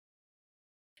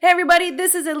Hey everybody,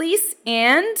 this is Elise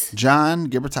and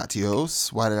John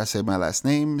Gibbertatios. Why did I say my last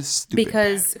name? Stupid.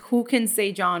 Because who can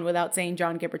say John without saying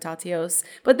John Gibbertatios?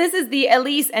 But this is the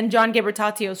Elise and John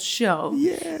Gibbertatios show.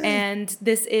 Yeah. And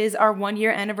this is our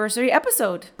 1-year anniversary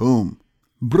episode. Boom.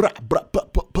 Brah, brah,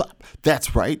 brah, brah, brah.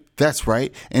 That's right. That's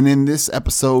right. And in this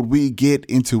episode, we get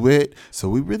into it. So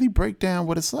we really break down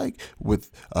what it's like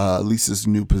with Lisa's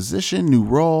new position, new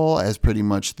role as pretty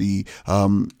much the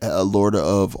Lord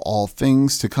of all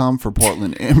things to come for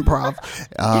Portland Improv.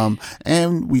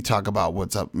 And we talk about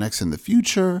what's up next in the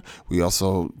future. We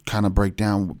also kind of break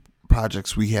down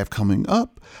projects we have coming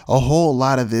up, a whole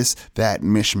lot of that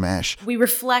mishmash. We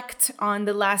reflect on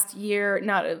the last year,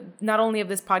 not only of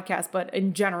this podcast, but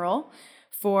in general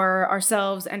for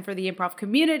ourselves and for the improv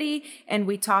community. And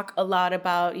we talk a lot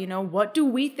about, what do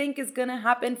we think is going to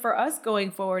happen for us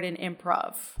going forward in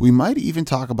improv? We might even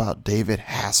talk about David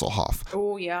Hasselhoff.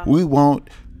 Oh, yeah. We won't,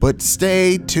 but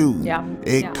stay tuned. Yeah.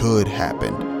 It could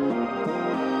happen.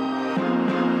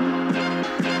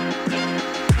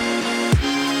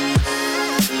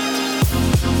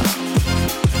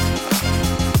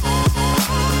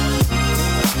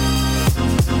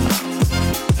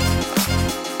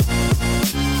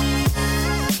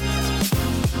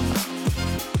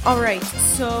 All right,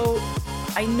 so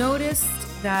I noticed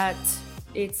that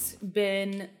it's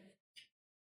been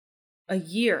a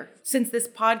year since this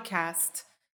podcast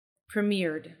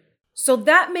premiered. So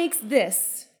that makes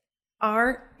this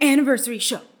our anniversary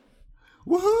show.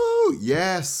 Woohoo!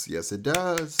 Yes, it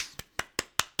does.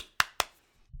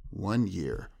 1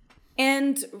 year.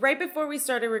 And right before we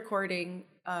started recording,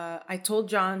 I told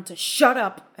John to shut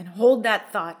up and hold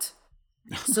that thought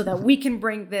so that we can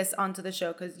bring this onto the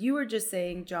show. Because you were just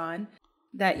saying, John,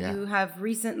 that you have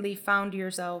recently found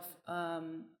yourself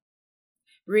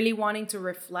really wanting to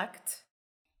reflect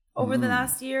over the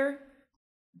last year,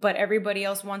 but everybody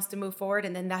else wants to move forward.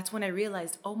 And then that's when I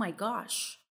realized, oh my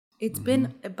gosh, it's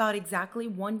been about exactly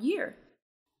 1 year.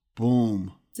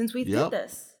 Boom. Since we did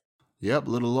this. Yep, a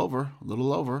little over.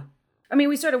 I mean,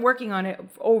 we started working on it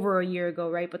over a year ago,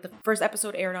 right? But the first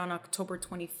episode aired on October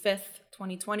 25th,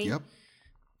 2020. Yep.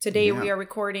 Today we are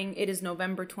recording. It is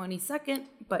November 22nd,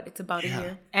 but it's about a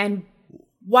year. And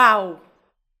wow,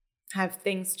 have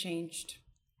things changed.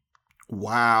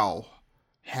 Wow.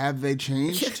 Have they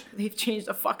changed? They've changed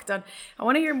a fuck ton. I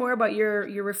want to hear more about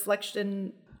your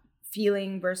reflection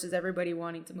feeling versus everybody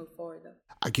wanting to move forward,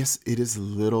 though. I guess it is a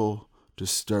little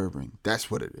disturbing.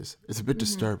 That's what it is. It's a bit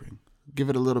disturbing.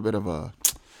 Give it a little bit of a,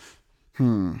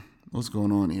 what's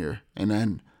going on here? And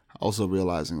then also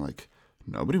realizing,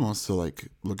 nobody wants to,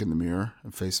 look in the mirror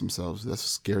and face themselves. That's a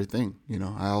scary thing,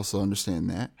 I also understand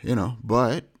that,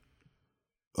 but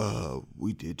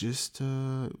we did just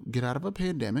get out of a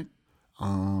pandemic.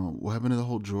 What happened to the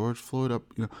whole George Floyd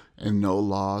and no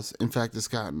laws? In fact, it's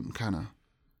gotten kind of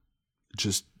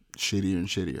just shittier and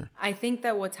shittier. I think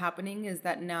that what's happening is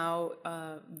that now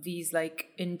these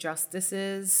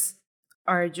injustices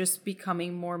are just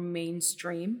becoming more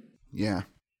mainstream. Yeah.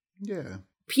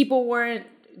 People weren't,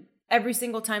 every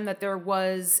single time that there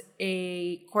was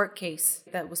a court case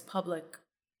that was public,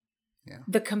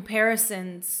 the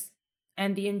comparisons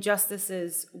and the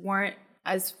injustices weren't,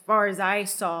 as far as I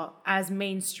saw, as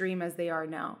mainstream as they are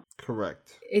now.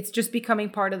 Correct. It's just becoming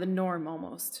part of the norm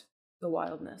almost, the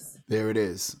wildness. There it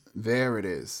is.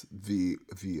 The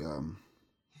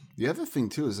other thing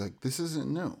too is this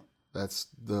isn't new. That's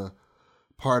the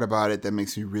part about it that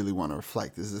makes me really want to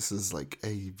reflect. This is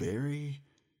a very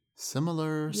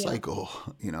similar cycle,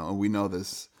 we know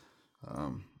this,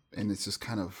 and it's just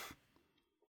kind of,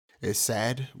 it's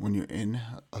sad when you're in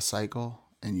a cycle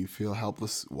and you feel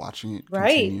helpless watching it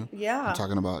continue. Yeah. I'm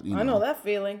talking about, I know that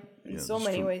feeling in so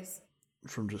many ways.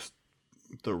 From just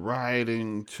the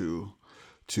rioting to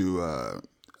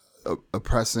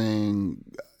oppressing,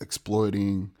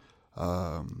 exploiting,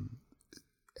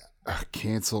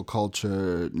 cancel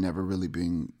culture, never really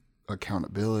being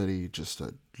accountability, just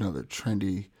another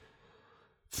trendy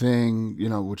thing,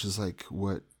 which is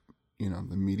what,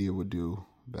 the media would do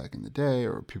back in the day,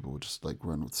 or people would just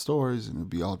run with stories and it'd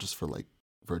be all just for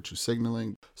virtue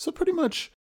signaling. So pretty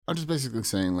much I'm just basically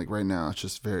saying right now it's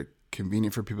just very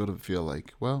convenient for people to feel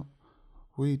well,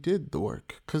 we did the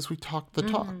work because we talked the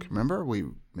talk. Remember, we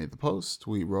made the post,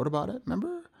 we wrote about it.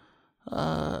 Remember,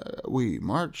 we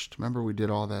marched. Remember, we did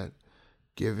all that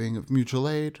giving of mutual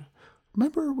aid.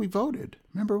 Remember, we voted.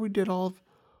 Remember, we did all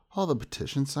the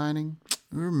petition signing.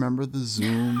 Remember the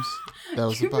Zooms? That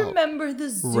was about remember the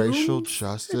Zooms? Racial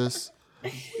justice.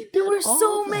 There were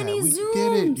so many Zooms. We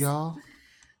did it, y'all.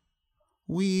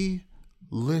 We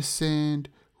listened.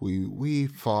 We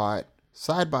fought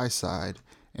side by side.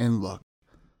 And look,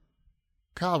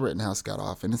 Kyle Rittenhouse got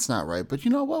off, and it's not right. But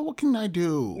you know what? What can I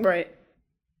do? Right.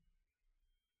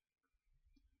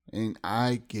 And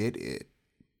I get it.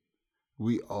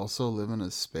 We also live in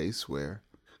a space where,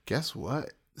 guess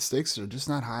what? The stakes are just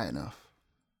not high enough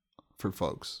for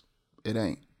folks. It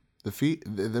ain't. The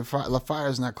fire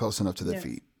is not close enough to their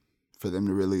feet for them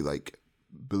to really like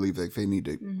believe like they need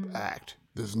to act.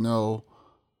 There's no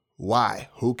why.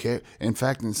 Who cares? In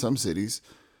fact, in some cities,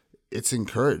 it's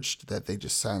encouraged that they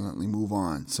just silently move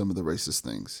on some of the racist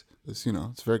things. It's,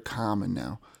 it's very common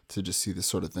now to just see this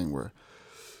sort of thing where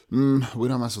we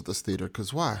don't mess with this theater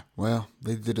because why? Well,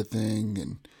 they did a thing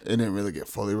and it didn't really get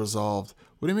fully resolved.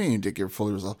 What do you mean it didn't get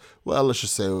fully resolved? Well, let's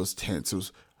just say it was tense. It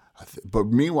was, but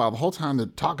meanwhile, the whole time they're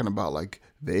talking about like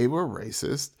they were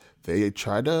racist. They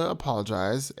tried to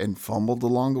apologize and fumbled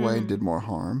along the way and did more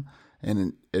harm.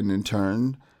 And in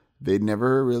turn, they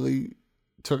never really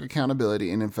took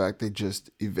accountability. And in fact, they just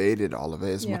evaded all of it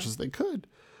as much as they could.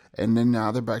 And then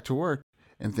now they're back to work.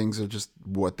 And things are just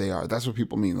what they are. That's what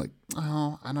people mean. Like,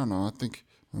 oh, I don't know. I think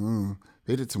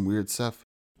they did some weird stuff.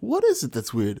 What is it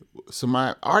that's weird? So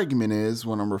my argument is,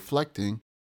 when I'm reflecting,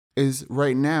 is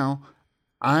right now,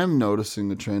 I'm noticing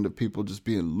the trend of people just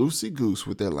being loosey-goose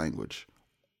with their language.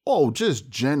 Oh, just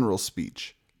general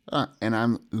speech. And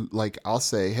I'm like, I'll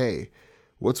say, hey,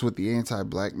 what's with the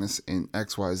anti-blackness in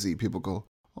XYZ? People go,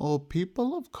 oh,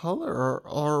 people of color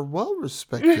are well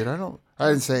respected. I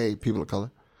didn't say people of color.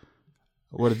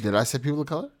 What did I say? People of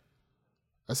color?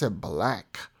 I said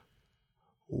black.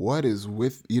 What is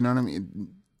with, you know what I mean?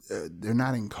 They're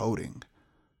not encoding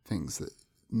things,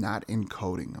 not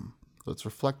encoding them. Let's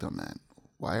reflect on that.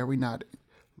 Why are we not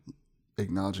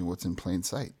acknowledging what's in plain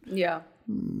sight? Yeah.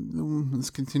 Let's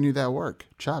continue that work.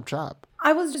 Chop, chop.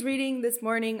 I was just reading this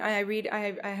morning. I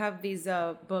have these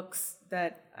books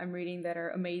that I'm reading that are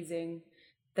amazing.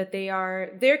 That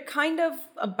they're kind of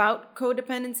about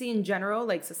codependency in general,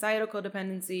 like societal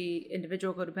codependency,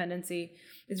 individual codependency.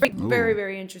 It's very,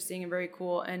 very interesting and very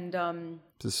cool. And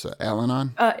this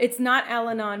Al-Anon? It's not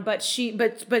Al-Anon, but she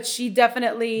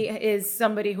definitely is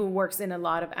somebody who works in a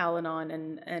lot of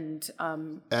Al-Anon and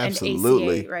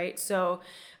absolutely. ACA, right? So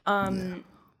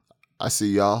I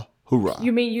see y'all. Hoorah.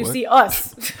 You mean you see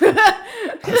us?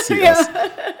 I see us.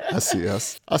 I see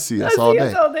us. I see us all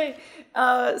day.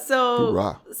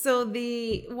 So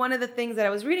the one of the things that I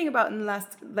was reading about in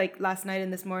last night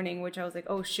and this morning, which I was like,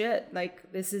 oh shit,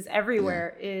 like this is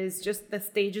everywhere, is just the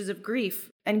stages of grief.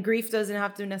 And grief doesn't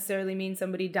have to necessarily mean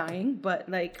somebody dying, but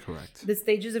like the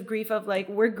stages of grief of like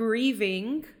we're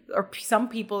grieving, or some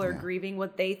people are grieving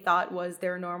what they thought was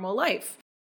their normal life.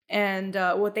 And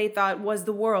what they thought was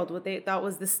the world, what they thought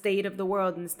was the state of the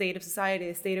world and the state of society,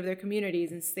 the state of their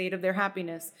communities and state of their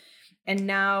happiness. And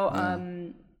now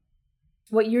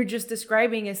what you're just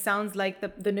describing sounds like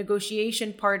the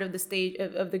negotiation part of the stage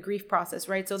of the grief process,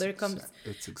 right? So there comes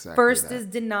first is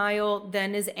denial,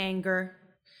 then is anger,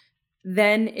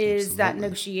 then is that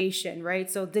negotiation,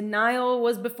 right? So denial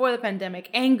was before the pandemic.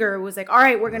 Anger was like, all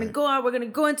right, we're going to go out, we're going to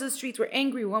go into the streets, we're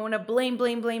angry, we want to blame,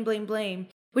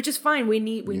 which is fine. We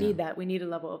need that. We need a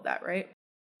level of that, right?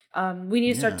 We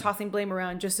need to start tossing blame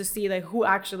around just to see like who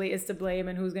actually is to blame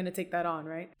and who's going to take that on,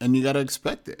 right? And you got to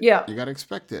expect it. Yeah. You got to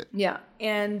expect it. Yeah.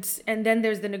 And then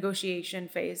there's the negotiation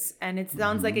phase. And it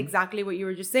sounds like exactly what you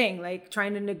were just saying, like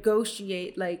trying to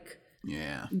negotiate like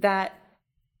that,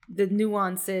 the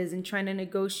nuances and trying to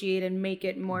negotiate and make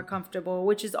it more comfortable,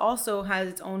 which is also has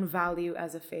its own value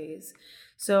as a phase.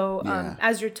 So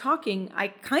as you're talking, I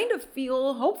kind of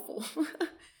feel hopeful.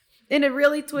 In a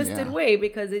really twisted way,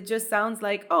 because it just sounds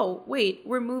like, oh, wait,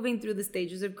 we're moving through the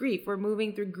stages of grief. We're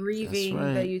moving through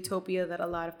grieving the utopia that a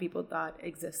lot of people thought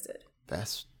existed.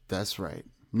 That's right.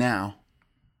 Now,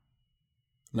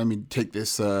 let me take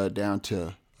this down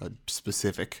to a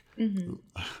specific.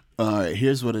 All right,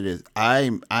 here's what it is. I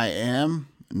am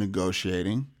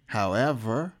negotiating.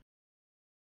 However,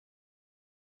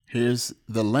 here's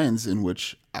the lens in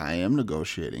which I am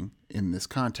negotiating in this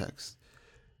context.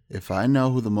 If I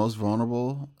know who the most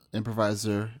vulnerable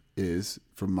improviser is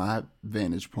from my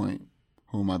vantage point,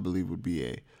 whom I believe would be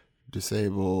a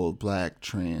disabled, black,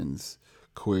 trans,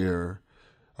 queer,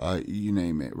 you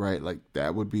name it, right? Like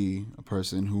that would be a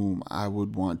person whom I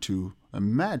would want to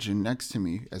imagine next to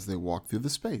me as they walk through the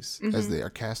space, as they are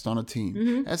cast on a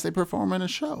team, as they perform in a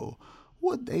show.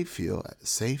 Would they feel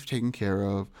safe, taken care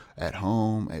of, at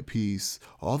home, at peace?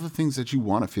 All the things that you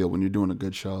want to feel when you're doing a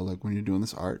good show, like when you're doing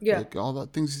this art, like all the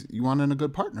things you want in a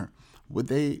good partner. Would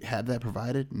they have that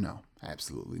provided? No,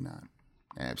 absolutely not.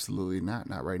 Absolutely not.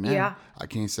 Not right now. Yeah. I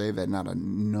can't say that. Not a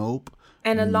nope.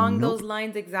 And along those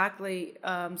lines, exactly.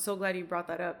 I'm so glad you brought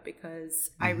that up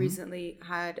because I recently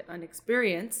had an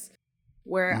experience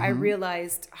where I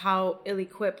realized how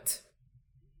ill-equipped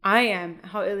I am,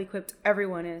 how ill-equipped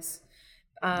everyone is.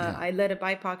 I led a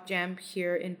BIPOC jam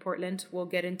here in Portland. We'll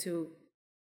get into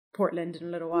Portland in a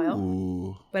little while.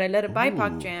 Ooh. But I led a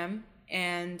BIPOC jam,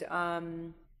 and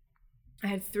I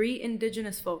had 3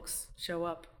 indigenous folks show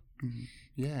up.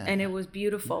 Yeah. And it was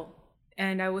beautiful.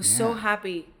 And I was so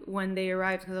happy when they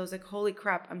arrived, because I was like, holy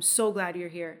crap, I'm so glad you're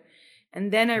here.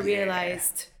 And then I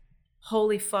realized,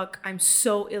 holy fuck, I'm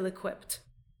so ill-equipped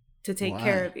to take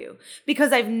care of you.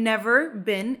 Because I've never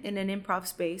been in an improv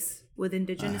space with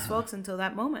indigenous folks until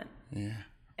that moment. Yeah.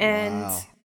 And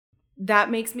that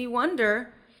makes me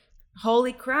wonder,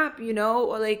 holy crap, you know,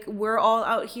 like we're all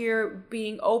out here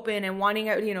being open and wanting,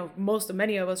 you know,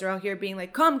 many of us are out here being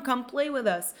like, come play with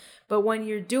us. But when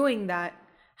you're doing that,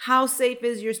 how safe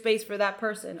is your space for that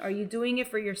person? Are you doing it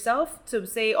for yourself to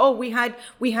say, oh, we had,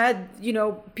 you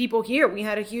know, people here. We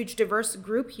had a huge diverse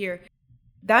group here.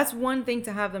 That's one thing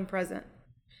to have them present.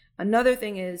 Another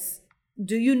thing is,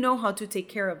 do you know how to take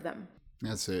care of them?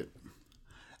 That's it.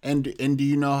 And do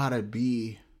you know how to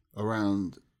be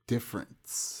around different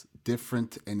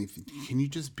anything? Can you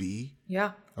just be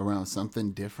around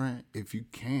something different? If you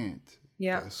can't,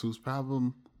 guess whose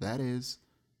problem that is?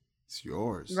 It's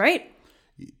yours. Right.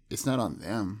 It's not on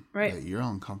them that you're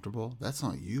uncomfortable. That's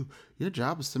on you. Your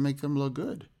job is to make them look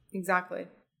good. Exactly.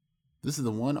 This is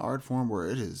the one art form where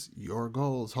it is your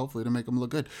goal is hopefully to make them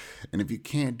look good. And if you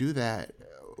can't do that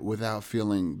without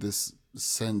feeling this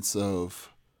sense of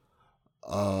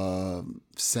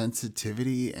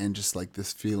sensitivity and just like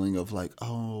this feeling of like,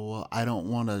 oh, well, I don't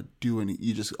want to do any,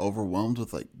 you just overwhelmed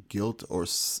with like guilt or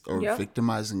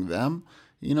victimizing them,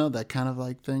 you know, that kind of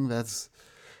like thing.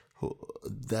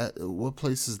 What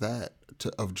place is that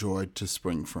of joy to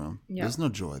spring from? There's no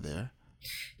joy there.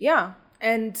 Yeah.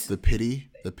 And the pity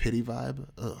vibe.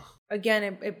 Ugh.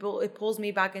 Again, it pulls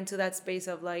me back into that space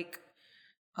of like,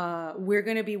 we're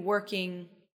going to be working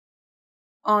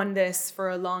on this for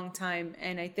a long time.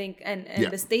 And I think, and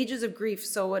the stages of grief.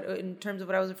 So what, in terms of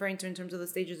what I was referring to, in terms of the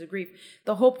stages of grief,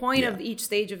 the whole point of each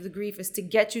stage of the grief is to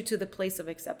get you to the place of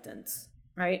acceptance.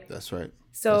 Right. That's right.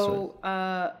 So,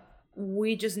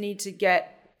 we just need to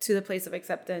get to the place of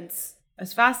acceptance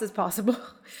as fast as possible.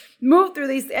 Move through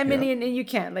these. I mean, and you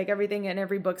can't, like everything in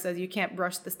every book says, you can't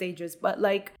rush the stages. But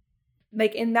like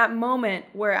in that moment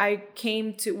where I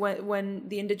came to when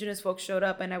the indigenous folks showed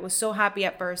up, and I was so happy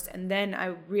at first, and then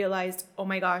I realized, oh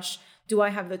my gosh, do I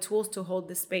have the tools to hold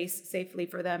this space safely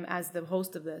for them as the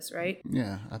host of this, right?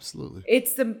 Yeah, absolutely.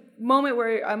 It's the moment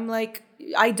where I'm like,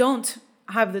 I don't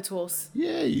have the tools.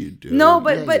 Yeah, you do. No,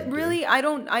 but really, I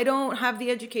don't have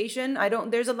the education.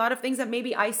 There's a lot of things that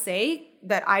maybe I say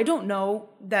that I don't know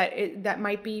that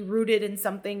might be rooted in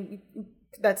something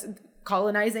that's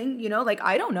colonizing, you know, like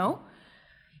I don't know.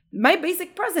 My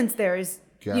basic presence there is,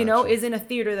 you know, is in a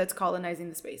theater that's colonizing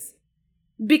the space.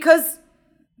 Because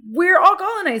we're all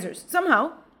colonizers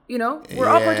somehow, you know, we're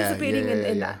all participating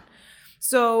in that.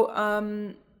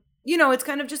 So, you know, it's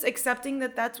kind of just accepting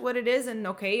that that's what it is. And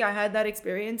okay, I had that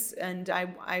experience, and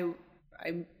I'm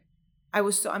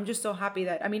just so happy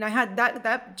that, I mean, I had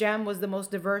that jam was the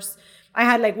most diverse. I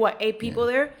had like 8 people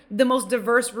there, the most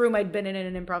diverse room I'd been in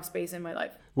an improv space in my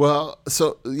life. Well,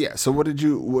 so what did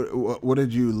you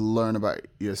learn about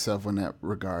yourself in that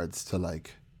regards to,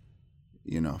 like,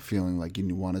 you know, feeling like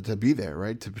you wanted to be there,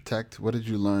 right? To protect. What did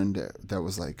you learn that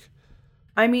was like?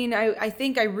 I mean, I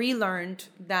think I relearned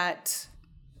that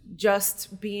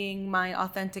just being my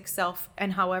authentic self,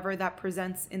 and however that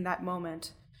presents in that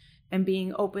moment, and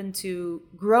being open to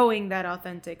growing that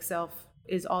authentic self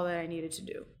is all that I needed to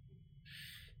do.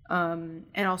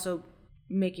 And also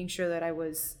making sure that I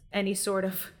was any sort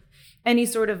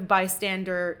of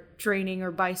bystander training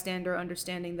or bystander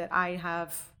understanding that I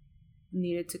have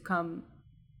needed to come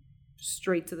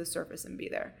straight to the surface and be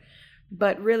there.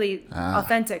 But really,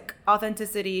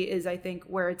 authenticity is, I think,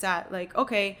 where it's at. Like,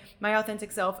 okay, my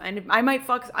authentic self, and I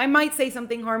might say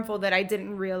something harmful that I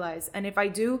didn't realize, and if I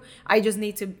do, I just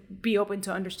need to be open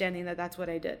to understanding that that's what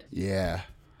I did. Yeah,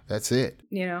 that's it.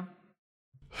 You know,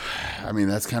 I mean,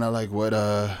 that's kind of like what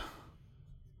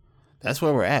that's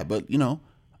where we're at. But you know,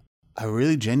 I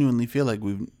really genuinely feel like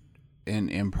we've in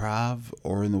improv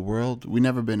or in the world, we've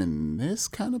never been in this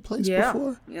kind of place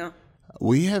before. Yeah.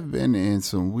 We have been in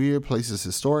some weird places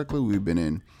historically. We've been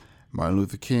in Martin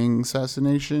Luther King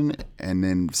assassination, and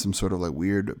then some sort of like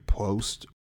weird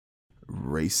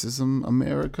post-racism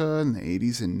America in the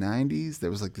 80s and 90s. There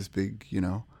was like this big, you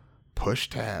know, push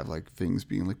to have like things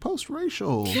being like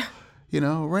post-racial, you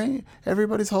know, right?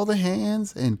 Everybody's holding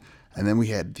hands. And then we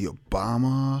had the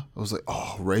Obama. I was like,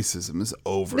 oh, racism is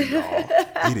over, y'all.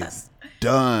 It is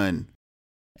done.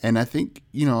 And I think,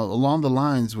 along the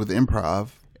lines with improv,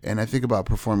 and I think about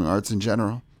performing arts in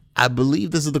general, I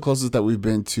believe this is the closest that we've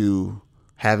been to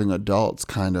having adults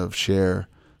kind of share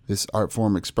this art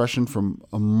form expression from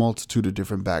a multitude of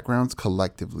different backgrounds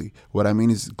collectively. What I mean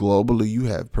is globally, you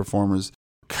have performers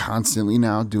constantly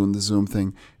now doing the Zoom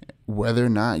thing. Whether or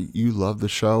not you love the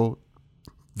show,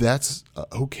 that's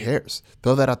who cares?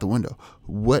 Throw that out the window.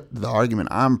 What the argument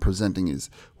I'm presenting is,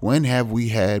 when have we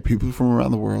had people from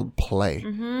around the world play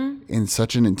in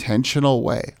such an intentional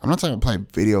way? I'm not talking about play a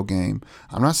video game.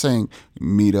 I'm not saying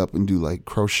meet up and do like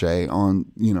crochet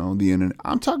on, the internet.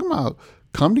 I'm talking about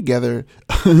come together,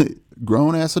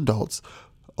 grown ass adults,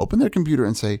 open their computer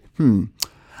and say,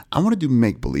 I want to do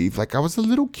make-believe like I was a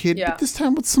little kid, but this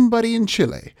time with somebody in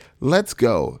Chile. Let's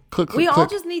go. Click, we click, all click.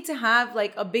 just need to have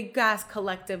like a big ass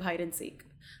collective hide and seek.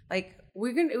 Like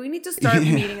we need to start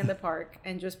meeting in the park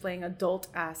and just playing adult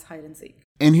ass hide and seek.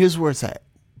 And here's where it's at.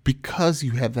 Because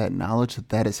you have that knowledge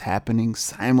that is happening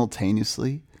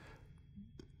simultaneously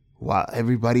while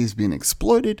everybody is being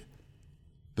exploited,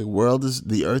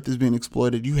 the earth is being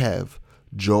exploited, you have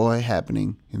joy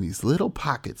happening in these little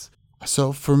pockets.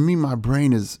 So for me, my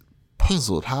brain is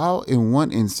puzzled. How, in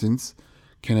one instance,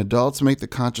 can adults make the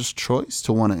conscious choice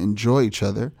to want to enjoy each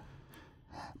other,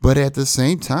 but at the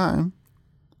same time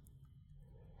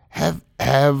have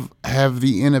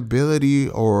the inability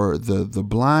or the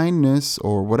blindness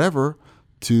or whatever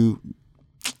to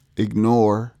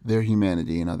ignore their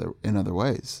humanity in other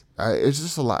ways? It's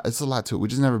just a lot. It's a lot to it. We've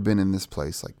just never been in this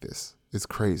place like this. It's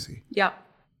crazy. Yeah.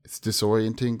 It's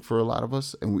disorienting for a lot of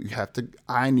us, and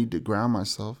I need to ground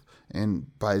myself.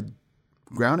 And by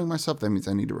grounding myself, that means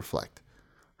I need to reflect.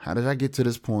 How did I get to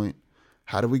this point?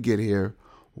 How did we get here?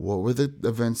 What were the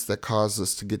events that caused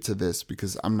us to get to this?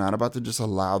 Because I'm not about to just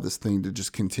allow this thing to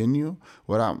just continue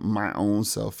without my own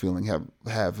self feeling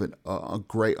have a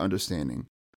great understanding.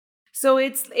 So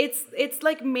it's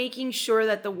like making sure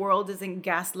that the world isn't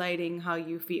gaslighting how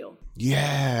you feel.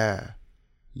 Yeah.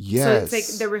 Yes. So it's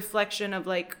like the reflection of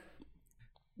like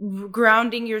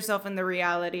grounding yourself in the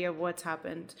reality of what's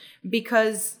happened,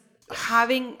 because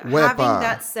having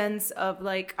that sense of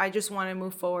like, I just want to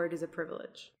move forward is a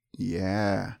privilege.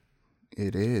 Yeah,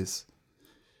 it is.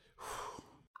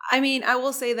 I mean, I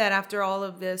will say that after all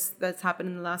of this that's happened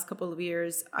in the last couple of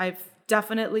years, I've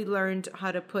definitely learned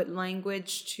how to put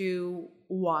language to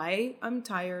why I'm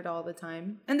tired all the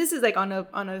time. And this is like on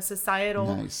a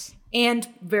societal and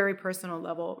very personal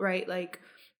level, right? Like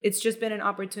it's just been an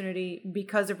opportunity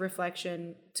because of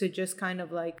reflection to just kind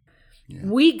of like,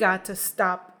 we got to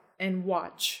stop and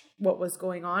watch what was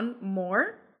going on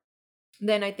more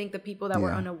than I think the people that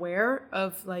were unaware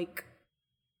of like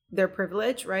their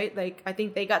privilege, right? Like I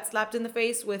think they got slapped in the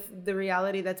face with the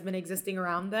reality that's been existing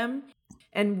around them.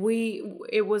 And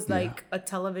it was like a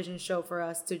television show for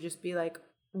us to just be like,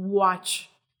 watch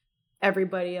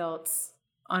everybody else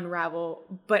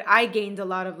unravel. But I gained a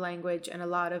lot of language and a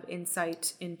lot of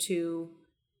insight into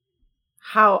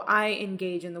how I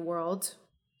engage in the world.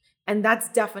 And that's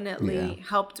definitely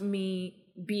helped me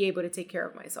be able to take care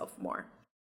of myself more.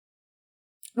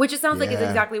 Which it sounds like is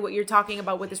exactly what you're talking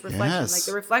about with this reflection. Like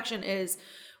the reflection is,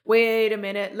 wait a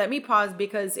minute, let me pause,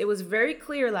 because it was very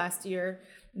clear last year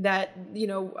that, you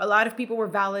know, a lot of people were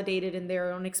validated in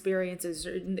their own experiences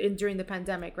during the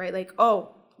pandemic, right? Like,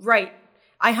 oh, right,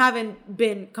 I haven't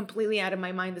been completely out of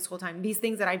my mind this whole time. These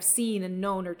things that I've seen and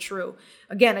known are true.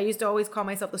 Again, I used to always call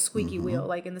myself the squeaky wheel,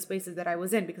 like in the spaces that I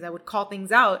was in, because I would call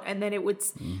things out and then it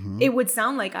would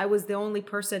sound like I was the only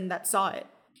person that saw it.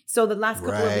 So the last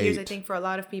couple of years, I think for a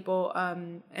lot of people,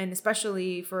 and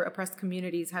especially for oppressed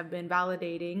communities, have been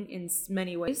validating in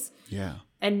many ways. Yeah.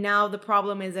 And now the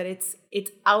problem is that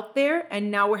it's out there, and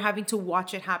now we're having to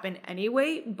watch it happen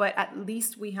anyway. But at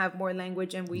least we have more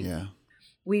language, and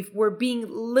we're being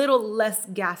little less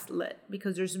gaslit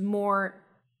because there's more,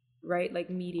 right? Like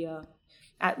media,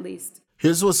 at least.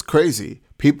 Here's what's crazy.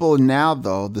 People now,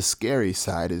 though, the scary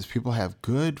side is people have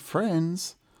good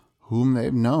friends whom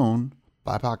they've known.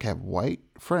 BIPOC have white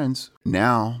friends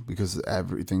now, because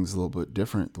everything's a little bit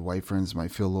different. The white friends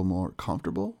might feel a little more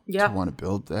comfortable to want to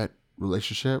build that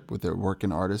relationship with their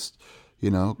working artist, you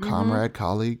know, comrade,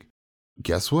 colleague.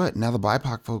 Guess what? Now the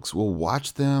BIPOC folks will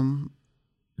watch them,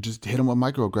 just hit them with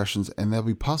microaggressions, and they'll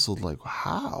be puzzled, like,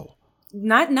 how?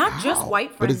 Not just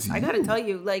white friends. I gotta tell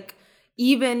you, like,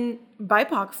 even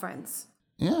BIPOC friends.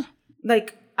 Yeah.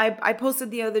 Like, I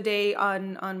posted the other day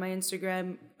on my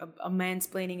Instagram a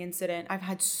mansplaining incident. I've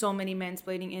had so many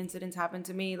mansplaining incidents happen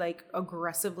to me, like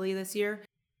aggressively this year.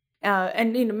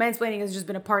 And you know, mansplaining has just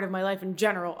been a part of my life in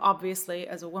general, obviously,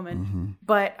 as a woman.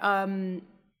 But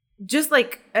just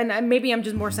like, and maybe I'm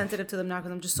just more sensitive to them now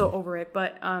because I'm just so over it.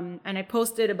 But and I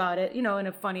posted about it, in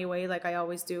a funny way, like I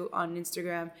always do on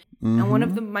Instagram. And one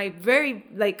of my very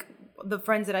the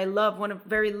friends that I love, one of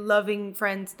very loving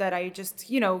friends that I just,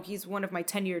 he's one of my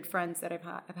tenured friends that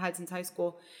I've had since high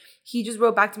school. He just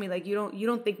wrote back to me like, you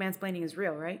don't think mansplaining is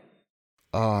real, right?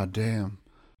 Oh, damn.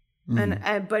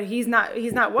 And but he's not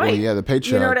white. Well, yeah, the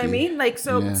patriarchy. You know what I mean? Like,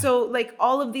 so like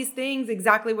all of these things,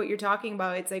 exactly what you're talking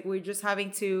about. It's like we're just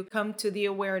having to come to the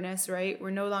awareness, right?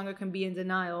 We're no longer can be in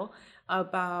denial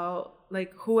about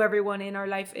like who everyone in our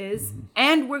life is,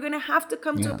 and we're gonna have to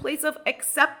come to a place of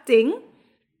accepting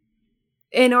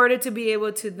in order to be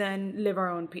able to then live our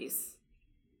own peace.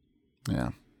 Yeah.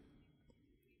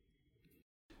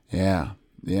 Yeah.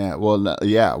 Yeah. Well,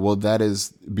 yeah. Well, that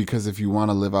is because if you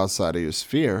want to live outside of your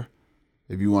sphere,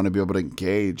 if you want to be able to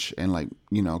engage and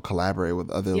collaborate with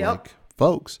other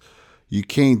folks, you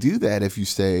can't do that if you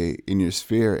stay in your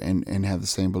sphere and have the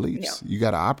same beliefs. You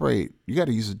got to operate. You got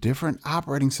to use a different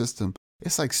operating system.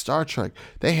 It's like Star Trek.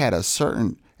 They had a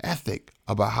certain ethic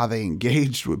about how they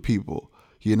engaged with people.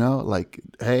 Like,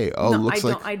 hey,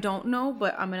 I don't know,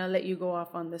 but I'm going to let you go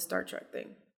off on this Star Trek thing.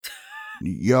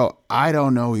 Yo, I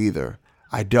don't know either.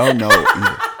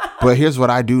 But here's what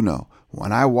I do know.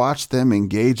 When I watched them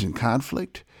engage in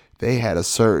conflict, they had a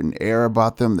certain air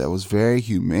about them that was very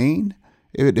humane.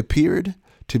 It appeared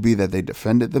to be that they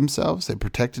defended themselves, they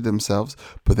protected themselves,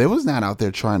 but they was not out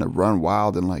there trying to run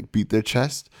wild and beat their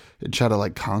chest and try to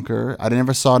conquer. I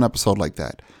never saw an episode like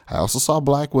that. I also saw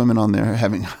black women on there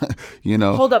having,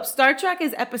 Hold up, Star Trek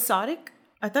is episodic?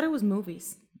 I thought it was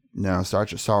movies. No,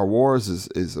 Star Wars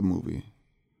is a movie.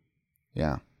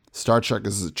 Yeah. Star Trek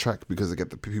is a trek because they get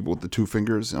the people with the two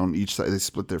fingers on each side. They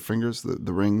split their fingers,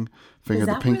 the ring finger,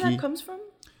 the pinky. Is that where that comes from?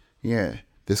 Yeah,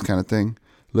 this kind of thing.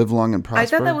 Live long and prosper. I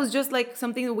thought that was just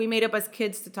something that we made up as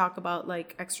kids to talk about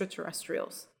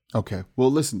extraterrestrials. Okay. Well,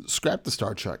 listen, scrap the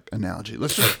Star Trek analogy.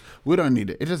 We don't need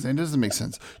it. It doesn't make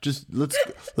sense. Just let's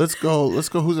go.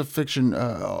 Who's a fiction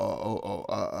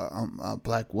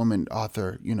black woman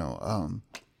author,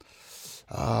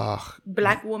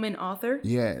 black woman author?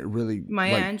 Yeah, really.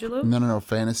 Maya Angelou? No,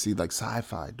 fantasy,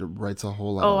 sci-fi. Writes a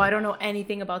whole lot. Oh, I don't know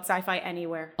anything about sci-fi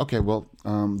anywhere. Okay, well,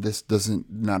 this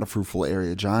not a fruitful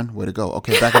area, John. Way to go.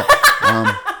 Okay, back up.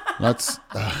 Let's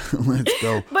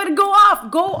go. But go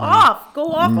off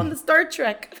on the Star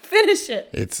Trek. Finish it.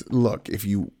 If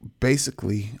you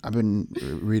basically, I've been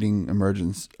reading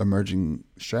emerging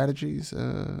strategies.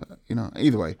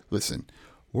 Either way, listen.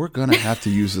 We're going to have to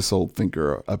use this old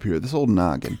thinker up here, this old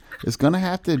noggin. It's going to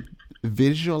have to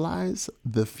visualize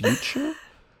the future.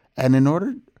 And in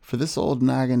order for this old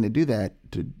noggin to do that,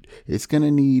 it's going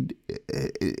to need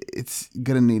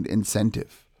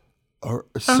incentive or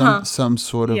some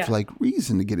sort of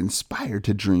reason to get inspired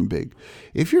to dream big.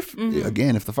 If you're,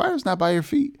 again, if the fire's not by your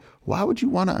feet, why would you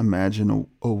want to imagine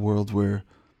a world where,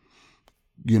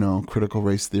 critical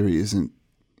race theory isn't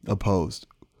opposed?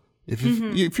 If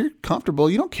you're comfortable,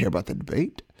 you don't care about the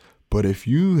debate. But if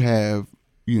you have,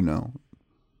 if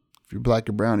you're black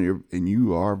or brown and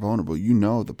you are vulnerable,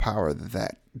 the power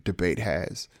that debate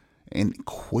has. And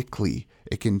quickly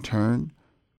it can turn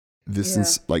this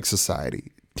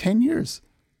society. 10 years,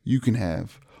 you can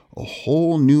have a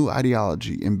whole new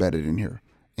ideology embedded in here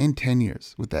in 10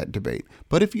 years with that debate.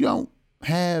 But if you don't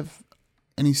have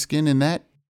any skin in that,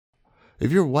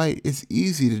 if you're white, it's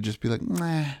easy to just be like,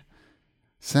 nah.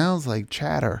 Sounds like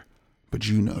chatter, but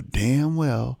damn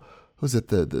well, was it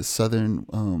the Southern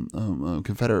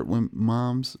Confederate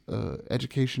moms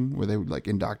education where they would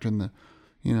indoctrinate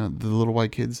the little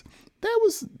white kids? That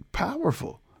was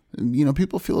powerful.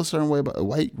 People feel a certain way about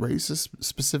white racists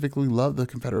specifically love the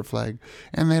Confederate flag,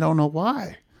 and they don't know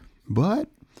why. But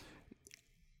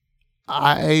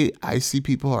I see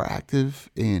people are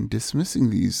active in dismissing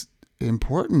these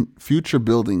important future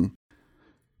building,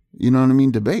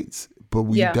 debates. But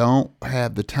we don't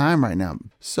have the time right now.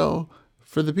 So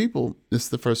for the people, this is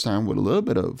the first time with a little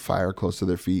bit of fire close to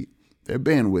their feet. Their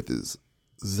bandwidth is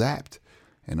zapped.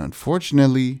 And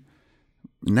unfortunately,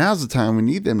 now's the time we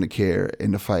need them to care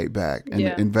and to fight back and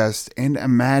invest and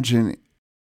imagine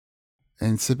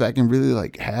and sit back and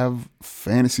really have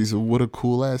fantasies of what a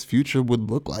cool ass future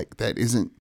would look like that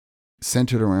isn't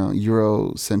centered around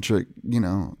Eurocentric,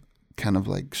 kind of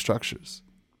structures.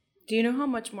 Do you know how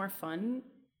much more fun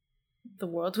the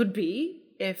world would be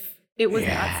if it was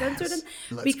not censored?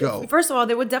 Let's go. First of all,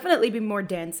 there would definitely be more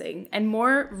dancing and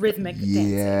more rhythmic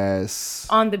dancing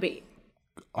on the beat.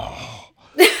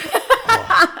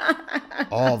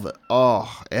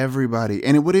 Everybody.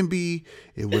 And it wouldn't be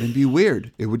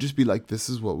weird. It would just be this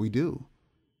is what we do.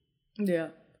 Yeah.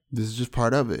 This is just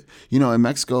part of it. You know, in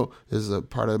Mexico, there's a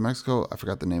part of Mexico. I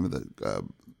forgot the name of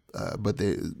but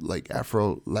they like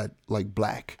Afro, like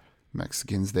black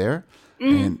Mexicans there,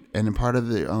 and in part of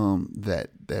the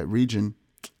that region,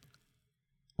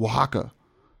 Oaxaca,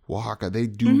 they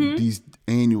do these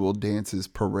annual dances,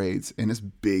 parades, and it's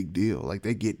big deal. Like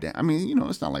they get down. I mean, you know,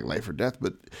 it's not like life or death,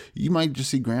 but you might just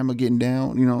see grandma getting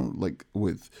down, you know, like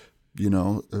with, you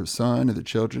know, their son and their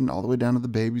children, all the way down to the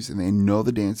babies, and they know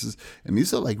the dances. And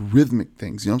these are like rhythmic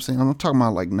things. You know what I'm saying? I'm not talking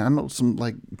about like, not know some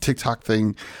like TikTok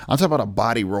thing. I'm talking about a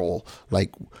body roll,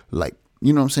 like,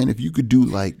 you know what I'm saying? If you could do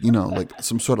like, you know, like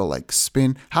some sort of like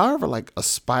spin, however, like a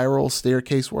spiral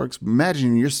staircase works.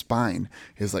 Imagine your spine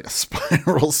is like a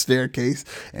spiral staircase,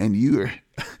 and your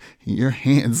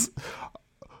hands,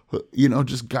 you know,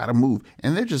 just gotta move,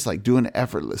 and they're just like doing it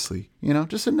effortlessly. You know,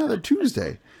 just another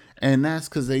Tuesday. And that's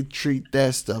because they treat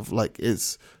that stuff like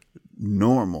it's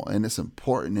normal and it's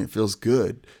important and it feels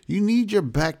good. You need your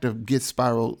back to get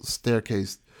spiral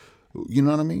staircase. You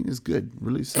know what I mean? It's good.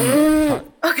 Release some.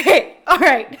 Okay. All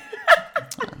right.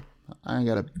 I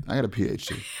got a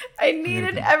PhD. I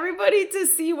needed everybody to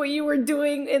see what you were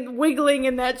doing and wiggling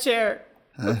in that chair.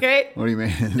 Okay. What do you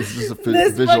mean? This is a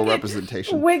visual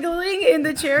representation. Wiggling in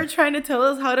the chair, trying to tell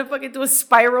us how to fucking do a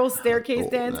spiral staircase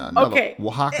dance. No, okay. The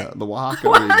Oaxaca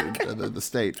region, the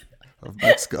state of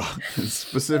Mexico, is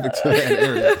specific to that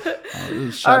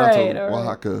area. Shout out to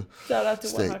Oaxaca. Right. Shout out to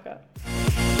state. Oaxaca.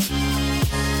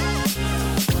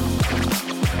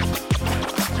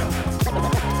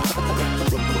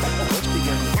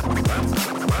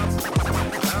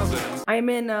 I'm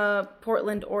in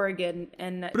Portland, Oregon,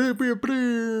 and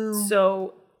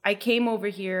so I came over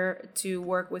here to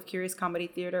work with Curious Comedy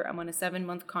Theater. I'm on a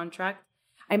 7-month contract.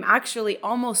 I'm actually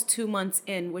almost 2 months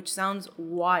in, which sounds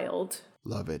wild.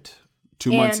 Love it.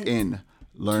 2 months in,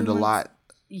 learned a lot.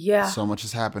 Yeah. So much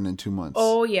has happened in 2 months.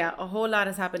 Oh, yeah. A whole lot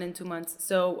has happened in 2 months.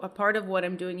 So a part of what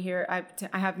I'm doing here, I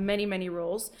have many, many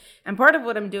roles. And part of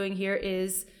what I'm doing here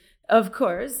is, of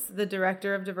course, the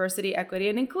Director of Diversity, Equity,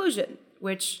 and Inclusion,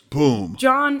 which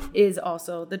John is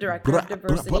also the Director of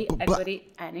Diversity,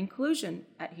 Equity, and Inclusion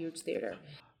at Huge Theater.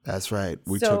 That's right.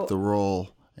 We took the role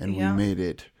and we made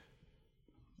it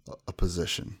a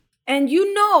position. And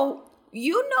you know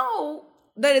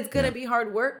that it's going to be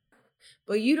hard work,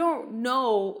 but you don't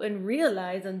know and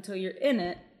realize until you're in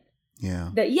it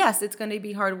that, yes, it's going to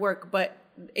be hard work, but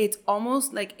it's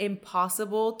almost like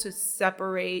impossible to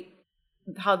separate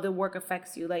how the work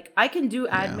affects you. Like I can do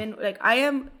admin. Like I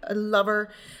am a lover.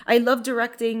 I love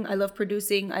directing. I love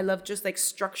producing. I love just like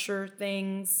structure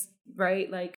things,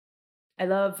 right? Like I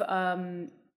love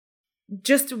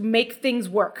just to make things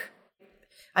work.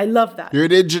 I love that. You're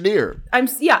an engineer. I'm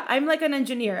like an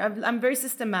engineer. I'm very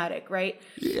systematic, right?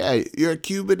 Yeah, you're a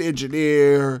Cuban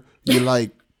engineer. You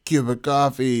like Cuban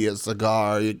coffee, a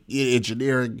cigar. You're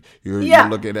engineering. You're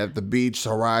looking at the beach,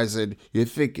 horizon. You're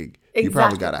thinking. Exactly. You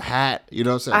probably got a hat. You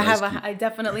know what I'm saying? I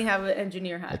definitely have an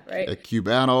engineer hat, right? A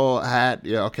Cubano hat.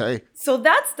 Yeah, okay. So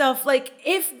that stuff, like,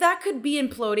 if that could be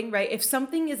imploding, right? If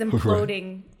something is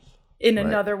imploding in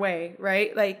another way,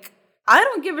 right? Like, I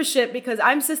don't give a shit because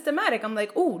I'm systematic. I'm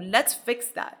like, oh, let's fix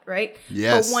that, right?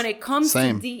 Yes. But when it comes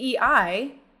to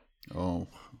DEI,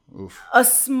 oof. A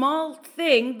small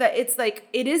thing that it's like,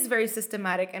 it is very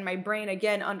systematic. And my brain,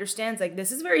 again, understands, like,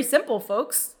 this is very simple,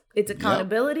 folks. It's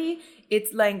accountability.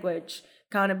 It's language.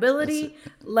 Accountability,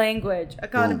 language.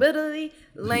 Accountability,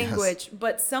 language. Yes.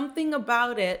 But something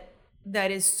about it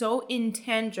that is so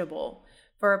intangible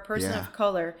for a person of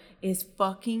color is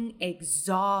fucking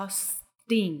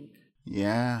exhausting.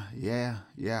 Yeah.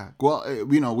 Well,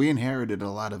 you know, we inherited a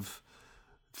lot of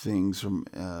things from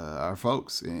our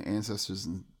folks, ancestors,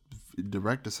 and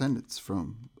direct descendants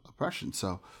from oppression.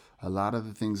 So a lot of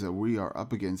the things that we are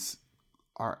up against,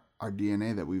 our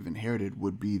DNA that we've inherited,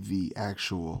 would be the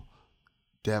actual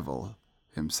devil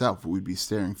himself. We'd be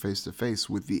staring face to face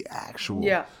with the actual,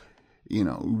 you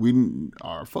know,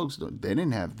 our folks, they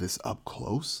didn't have this up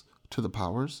close to the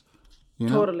powers, you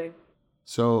know? Totally.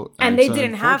 So, and they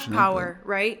didn't have power,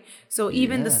 right? So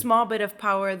even the small bit of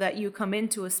power that you come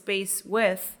into a space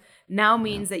with now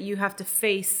means that you have to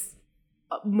face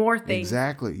more things.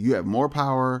 Exactly. You have more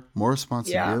power, more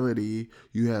responsibility.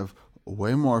 You have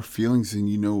way more feelings than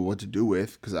you know what to do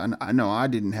with. Because I know I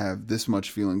didn't have this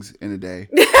much feelings in a day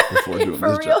before doing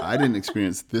this job. I didn't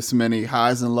experience this many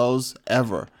highs and lows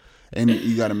ever. And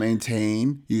you got to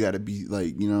maintain. You got to be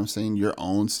like, you know what I'm saying, your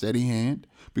own steady hand.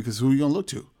 Because who are you going to look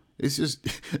to?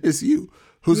 It's you.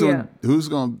 Who's going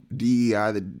to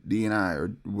DEI the DNI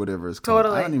or whatever it's called?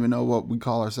 Totally. I don't even know what we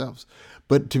call ourselves.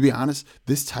 But to be honest,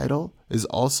 this title is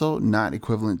also not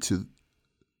equivalent to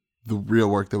the real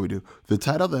work that we do. The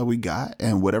title that we got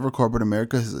and whatever corporate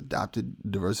America has adopted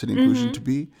diversity and inclusion to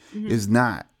be is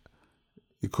not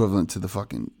equivalent to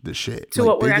the shit. To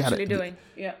what we're actually doing.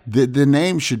 Yeah. The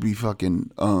name should be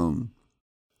fucking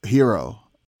Hero.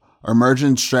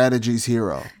 Emergent Strategies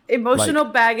Hero. Emotional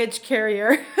baggage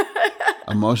carrier.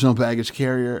 Emotional baggage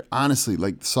carrier. Honestly,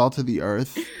 like salt of the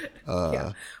earth.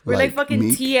 We're like fucking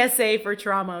meek. TSA for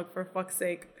trauma, for fuck's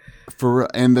sake.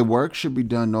 And the work should be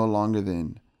done no longer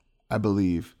than, I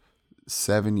believe,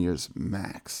 7 years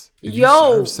max. If you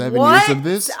serve 7 years of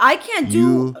this, I can't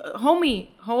do,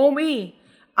 homie.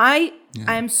 I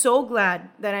am so glad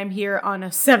that I'm here on a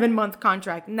 7-month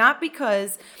contract. Not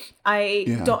because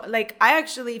I don't like. I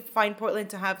actually find Portland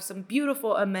to have some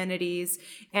beautiful amenities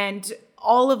and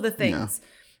all of the things.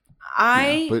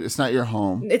 But it's not your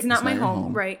home. It's not my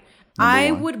home, right?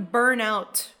 I would burn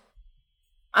out.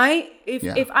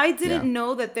 If I didn't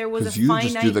know that there was a finite, you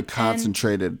just do the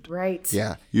concentrated, right?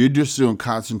 Yeah, you're just doing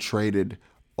concentrated,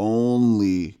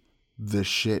 only the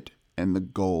shit and the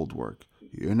gold work.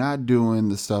 You're not doing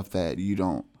the stuff that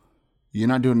you're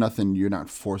not doing nothing you're not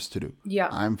forced to do. Yeah.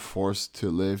 I'm forced to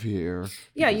live here.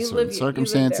 Yeah, you live here.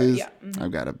 Circumstances. You live there. Yeah.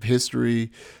 I've got a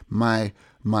history. My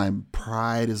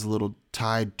pride is a little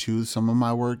tied to some of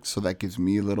my work, so that gives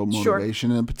me a little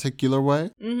motivation in a particular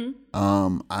way.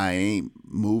 I ain't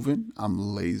moving. I'm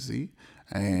lazy.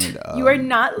 And you are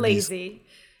not lazy.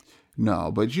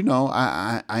 No, but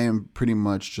I am pretty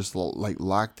much just like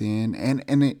locked in, and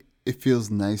it feels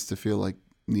nice to feel like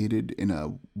needed in a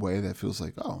way that feels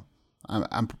like, oh,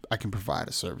 I can provide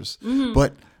a service.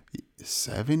 But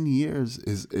 7 years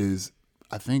is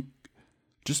I think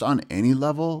just on any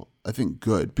level, I think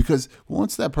good, because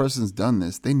once that person's done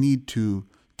this, they need to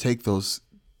take those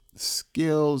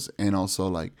skills, and also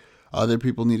like other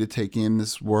people need to take in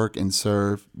this work and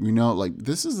serve. Like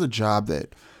this is a job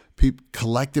that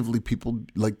collectively people,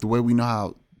 like the way we know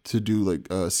how to do like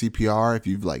CPR. If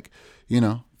you've like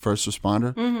first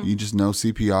responder, you just know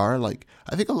CPR. Like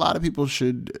I think a lot of people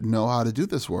should know how to do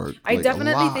this work. I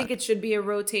definitely think it should be a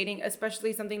rotating,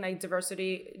 especially something like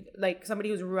diversity, like somebody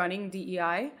who's running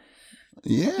DEI.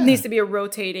 Yeah, it needs to be a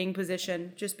rotating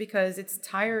position, just because it's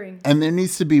tiring. And there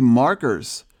needs to be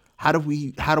markers. How do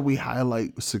we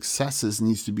highlight successes?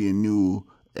 Needs to be a new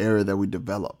area that we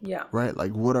develop. Yeah. Right.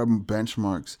 Like what are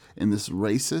benchmarks in this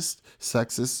racist,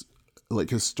 sexist, like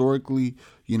historically,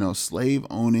 slave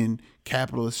owning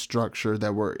capitalist structure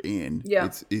that we're in. Yeah.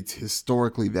 It's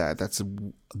historically that's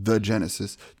the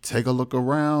genesis. Take a look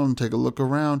around.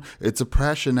 It's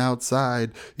oppression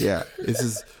outside. Yeah. This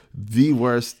is the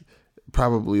worst,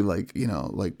 probably like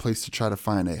place to try to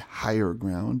find a higher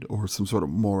ground or some sort of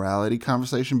morality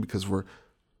conversation, because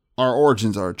our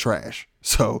origins are trash.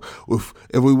 So if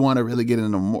we want to really get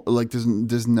into more, like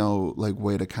there's no like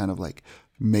way to kind of like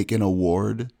make an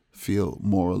award feel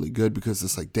morally good, because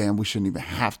it's like, damn, we shouldn't even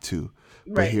have to.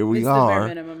 Right. But here we are. The bare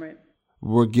minimum, right?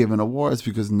 We're giving awards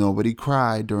because nobody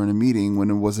cried during a meeting when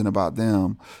it wasn't about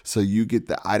them. So you get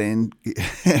the I didn't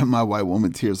my white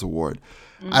woman tears award.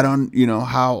 I don't,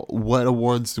 what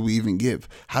awards do we even give?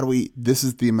 This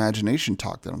is the imagination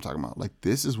talk that I'm talking about. Like,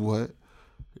 this is what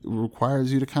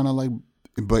requires you to kind of like,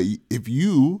 but if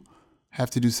you have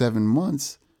to do 7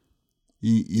 months,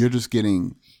 you're just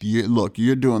getting,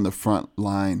 you're doing the front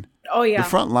line. Oh, yeah. The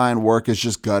front line work is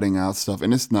just gutting out stuff,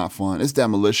 and it's not fun. It's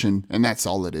demolition, and that's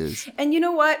all it is. And you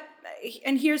know what?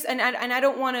 And I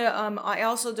don't want to, I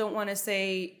also don't want to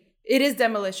say, it is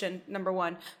demolition, number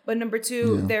one. But number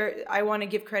two, I want to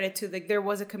give credit to there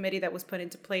was a committee that was put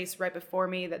into place right before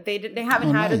me that they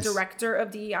haven't had a director of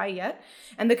DEI yet.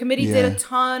 And the committee did a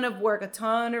ton of work, a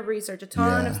ton of research, a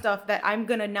ton of stuff that I'm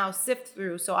going to now sift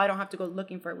through, so I don't have to go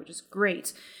looking for it, which is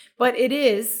great. But it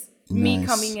is me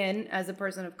coming in as a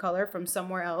person of color from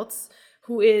somewhere else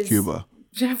who is Cuba.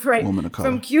 Right. Woman of color.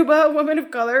 From Cuba, woman of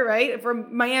color, right?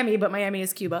 From Miami, but Miami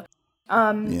is Cuba.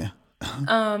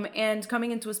 And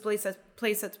coming into a place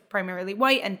that's primarily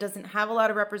white and doesn't have a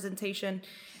lot of representation,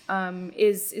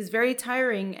 is very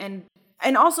tiring.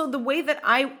 And also the way that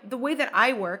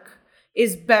I work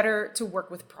is better to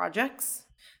work with projects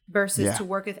versus to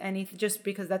work with anything, just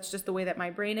because that's just the way that my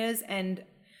brain is. And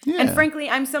frankly,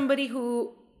 I'm somebody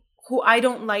who I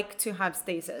don't like to have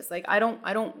stasis. Like I don't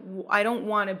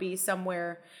want to be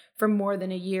somewhere for more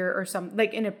than a year or some,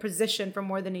 like in a position for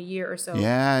more than a year or so.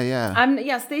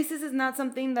 Stasis is not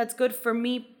something that's good for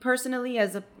me personally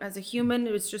as a human.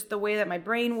 It's just the way that my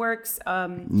brain works.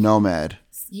 Nomad.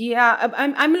 Yeah,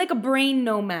 I'm like a brain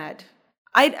nomad.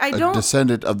 I don't. A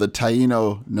descendant of the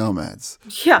Taino nomads.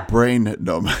 Yeah. Brain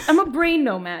nomad. I'm a brain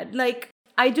nomad. Like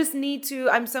I just need to,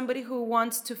 I'm somebody who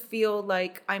wants to feel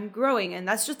like I'm growing, and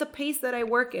that's just the pace that I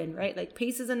work in, right? Like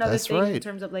pace is another That's thing right. in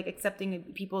terms of like accepting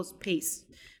people's pace,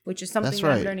 which is something That's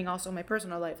that I'm right. learning also in my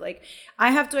personal life. Like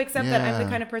I have to accept that I'm the Yeah.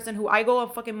 kind of person who I go a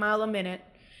fucking mile a minute,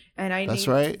 and I That's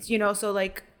need, right. you know, so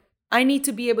like I need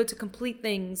to be able to complete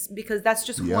things because that's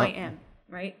just who I Yep. am,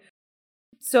 right?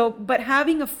 So, but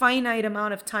having a finite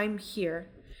amount of time here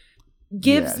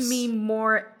gives Yes. me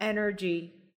more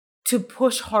energy to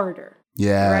push harder.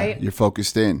 Yeah, right? you're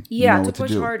focused in. Yeah, you know to what push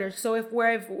to do. harder. So if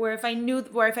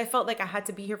if I felt like I had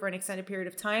to be here for an extended period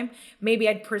of time, maybe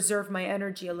I'd preserve my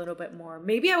energy a little bit more.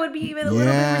 Maybe I would be even a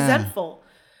little bit resentful,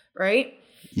 right?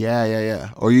 Yeah.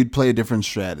 Or you'd play a different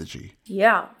strategy.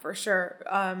 Yeah, for sure.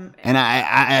 And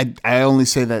I only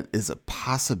say that is a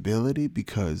possibility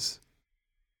because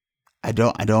I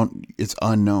don't. It's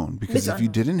unknown because if you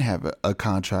didn't have a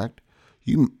contract,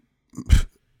 you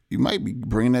might be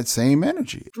bringing that same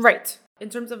energy. Right. In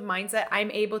terms of mindset,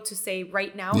 I'm able to say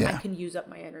right now I Yeah. can use up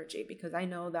my energy because I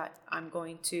know that I'm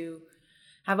going to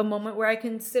have a moment where I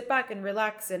can sit back and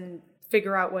relax and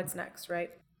figure out what's next, right?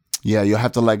 Yeah, you'll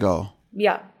have to let go,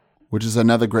 Yeah. which is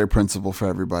another great principle for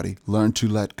everybody. Learn to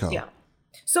let go. Yeah.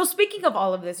 So speaking of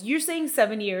all of this, you're saying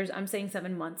 7 years, I'm saying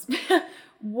 7 months.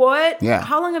 What? Yeah.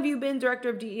 How long have you been director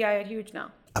of DEI at Huge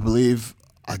now? I believe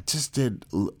I just did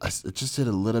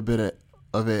a little bit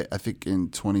of it, I think in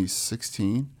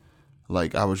 2016.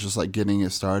 Like I was just like getting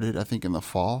it started, I think in the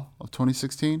fall of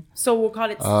 2016. So we'll call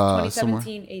it somewhere.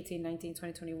 2017, 18, 19,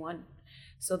 2021.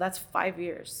 So that's 5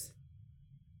 years.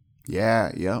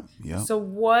 Yeah. So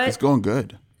what? It's going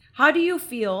good. How do you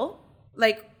feel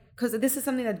like, because this is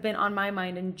something that's been on my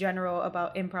mind in general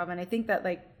about improv. And I think that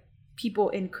like people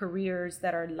in careers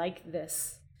that are like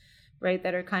this, right,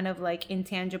 that are kind of like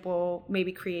intangible,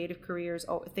 maybe creative careers,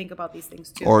 think about these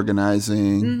things too.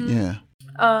 Organizing. Mm-hmm. Yeah.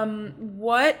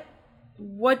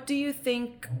 What do you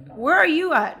think, where are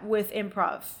you at with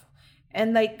improv?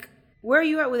 And like, where are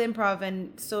you at with improv?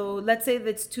 And so let's say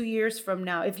that's 2 years from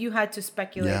now, if you had to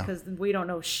speculate, because we don't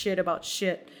know shit about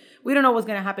shit. We don't know what's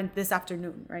going to happen this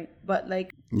afternoon, right? But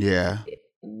like, Yeah.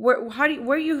 where are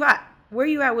you at? Where are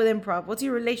you at with improv? What's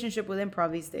your relationship with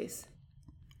improv these days?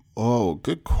 Oh,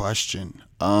 good question.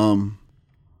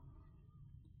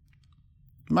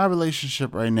 My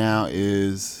relationship right now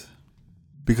is,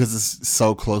 because it's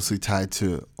so closely tied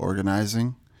to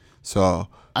organizing. So,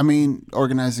 I mean,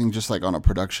 organizing just like on a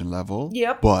production level.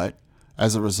 Yep. But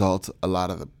as a result, a lot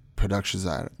of the productions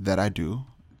that I do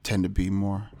tend to be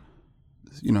more,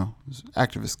 you know,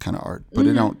 activist kind of art. But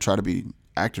they don't try to be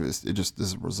activist. It just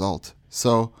is a result.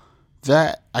 So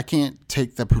that I can't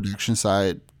take the production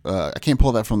side. I can't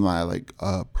pull that from my like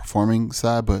performing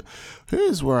side. But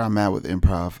here's where I'm at with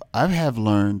improv. I have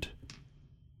learned.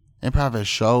 Improv has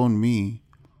shown me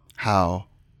how.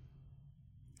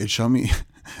 It showed me.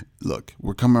 Look,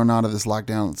 we're coming out of this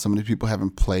lockdown. So many people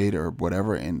haven't played or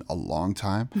whatever in a long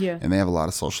time. Yeah. And they have a lot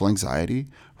of social anxiety.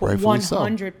 Rightfully so.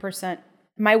 100%.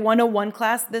 My 101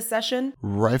 class this session,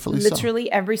 Rightfully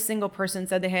literally every single person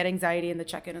said they had anxiety in the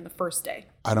check-in on the first day.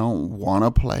 I don't want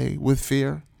to play with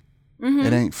fear.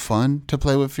 It ain't fun to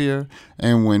play with fear.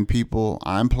 And when people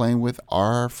I'm playing with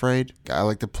are afraid, I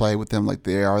like to play with them like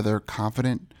they are their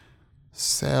confident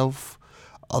self.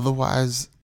 Otherwise,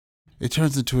 it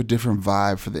turns into a different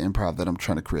vibe for the improv that I'm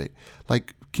trying to create.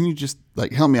 Like, can you just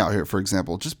like help me out here? For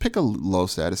example, just pick a low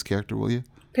status character, will you?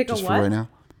 Pick just a for what? right now.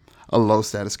 A low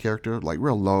status character, like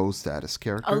real low status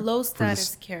character. A low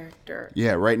status character.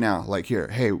 Yeah, right now. Like here,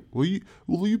 hey, will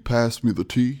you pass me the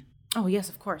tea? Oh yes,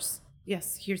 of course.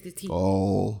 Yes, here's the tea.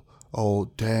 Oh,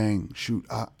 dang! Shoot,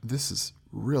 this is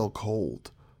real cold.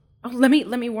 Oh, let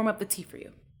me warm up the tea for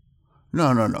you.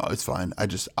 No, it's fine. I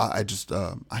just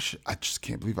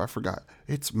can't believe I forgot.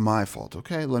 It's my fault.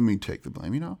 Okay, let me take the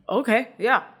blame. You know. Okay,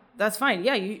 yeah, that's fine.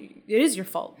 Yeah, it is your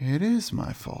fault. It is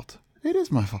my fault.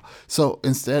 So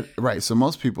so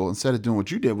most people, instead of doing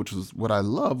what you did, which was what I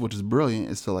love, which is brilliant,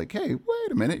 is to like, hey,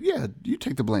 wait a minute, yeah, you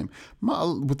take the blame.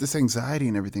 With this anxiety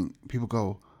and everything, people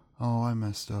go, oh, I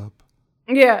messed up.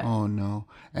 Yeah. Oh no.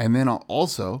 And then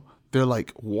also they're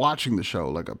like watching the show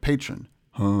like a patron.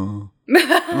 Huh?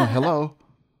 Oh, hello.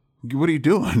 What are you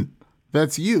doing?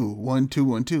 That's you. 1 2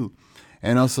 1 2.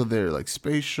 And also they're like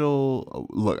spatial.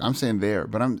 Look, I'm saying there,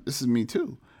 but this is me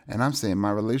too. And I'm saying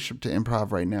my relationship to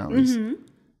improv right now is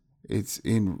it's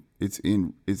in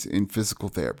physical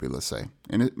therapy, let's say.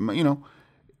 And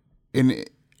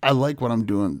I like what I'm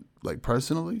doing like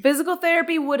personally. Physical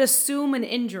therapy would assume an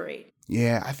injury.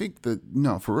 Yeah, I think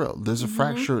no, for real. There's a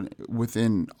fracture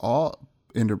within all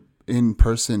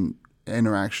in-person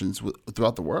interactions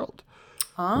throughout the world.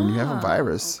 When you have a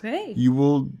virus, you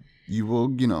will you will,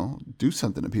 do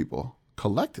something to people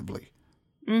collectively.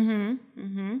 And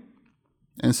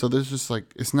so there's just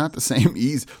like, it's not the same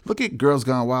ease. Look at Girls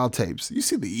Gone Wild tapes. You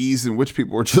see the ease in which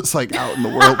people were just like out in the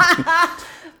world.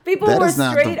 People were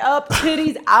straight up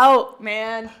titties out,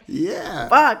 man. Yeah.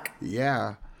 Fuck.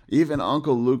 Yeah. Even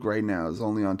Uncle Luke right now is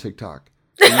only on TikTok.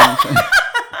 You know what I'm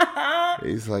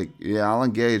saying? He's like, yeah, I'll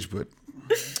engage, but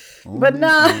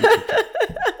no.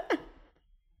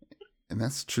 And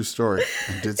that's a true story.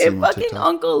 I did see him on fucking TikTok.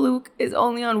 Uncle Luke is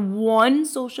only on one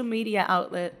social media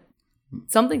outlet,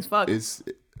 something's fucked.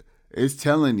 It's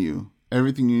telling you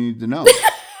everything you need to know.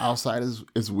 Outside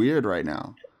is weird right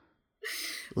now.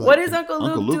 Like, what is Uncle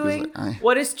Luke doing?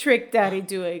 What is Trick Daddy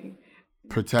doing?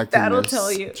 Protecting. That'll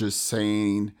tell you. Just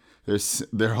saying,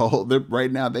 they're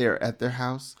right now they are at their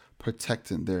house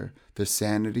protecting their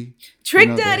sanity.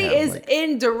 Trick Daddy is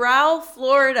in Doral,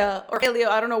 Florida, or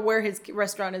I don't know where his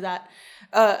restaurant is at.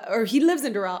 Or he lives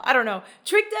in Doral. I don't know.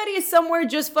 Trick Daddy is somewhere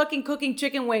just fucking cooking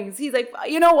chicken wings. He's like,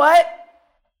 you know what?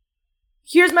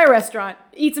 Here's my restaurant.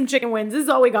 Eat some chicken wings. This is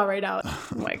all we got right now. Oh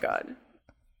my God.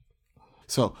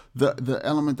 So the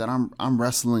element that I'm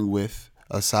wrestling with,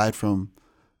 aside from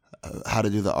how to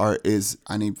do the art, is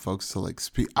I need folks to like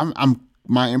speak. I'm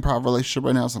my improv relationship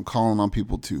right now is I'm calling on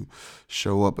people to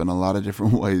show up in a lot of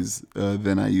different ways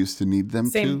than I used to need them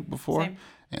to before.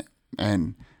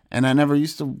 And I never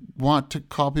used to want to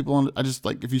call people on. I just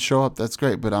like, if you show up, that's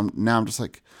great. But I'm just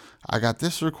like, I got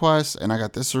this request and I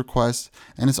got this request.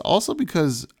 And it's also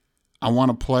because I want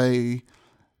to play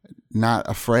not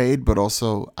afraid, but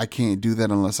also I can't do that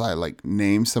unless I like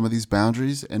name some of these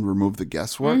boundaries and remove the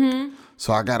guesswork.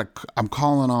 So I'm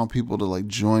calling on people to like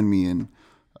join me in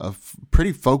a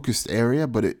pretty focused area,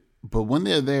 but when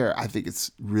they're there, I think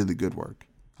it's really good work.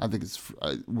 I think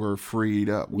we're freed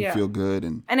up. We feel good.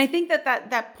 And I think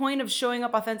that point of showing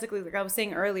up authentically, like I was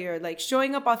saying earlier, like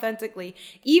showing up authentically,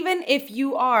 even if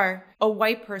you are a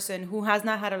white person who has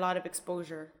not had a lot of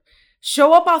exposure,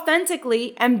 show up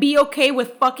authentically and be okay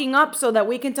with fucking up so that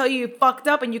we can tell you fucked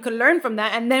up and you can learn from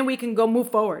that and then we can go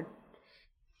move forward.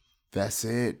 That's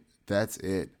it.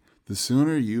 The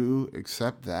sooner you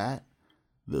accept that,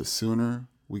 the sooner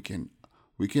we can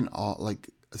all like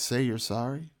say you're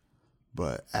sorry.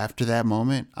 But after that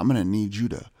moment, I'm going to need you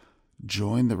to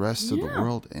join the rest of the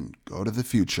world and go to the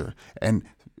future. And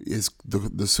is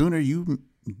the sooner you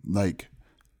like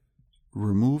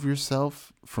remove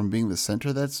yourself from being the center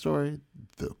of that story,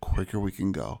 the quicker we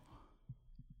can go.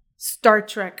 Star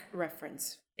Trek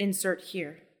reference. Insert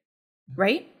here.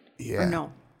 Right? Yeah. Or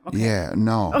no? Okay. Yeah,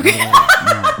 no. Okay.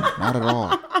 Not at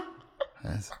all.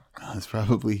 That's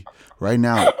probably right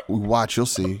now. Watch, you'll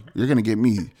see. You're gonna get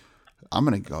me. I'm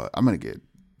gonna get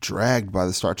dragged by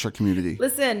the Star Trek community.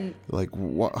 Listen, like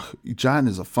what? John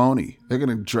is a phony. They're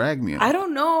gonna drag me. I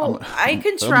don't know. I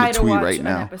can try to watch an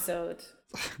episode.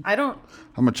 I'm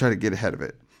gonna try to get ahead of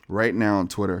it right now on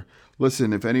Twitter.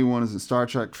 Listen, if anyone is a Star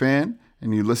Trek fan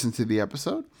and you listen to the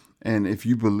episode, and if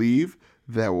you believe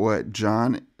that what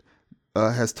John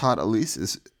has taught Elise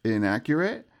is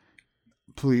inaccurate,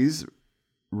 please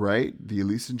write the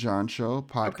Elise and John Show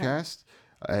podcast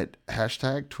at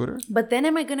 #Twitter. But then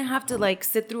am I going to have to like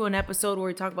sit through an episode where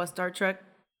we talk about Star Trek?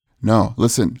 No,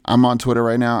 listen, I'm on Twitter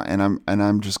right now and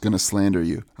I'm just going to slander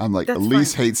you. I'm like,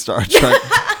 Elise hates Star Trek.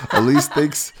 Elise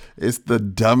thinks it's the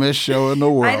dumbest show in the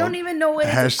world. I don't even know what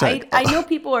it is. I know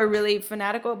people are really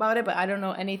fanatical about it, but I don't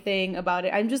know anything about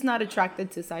it. I'm just not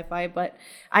attracted to sci-fi, but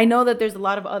I know that there's a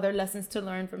lot of other lessons to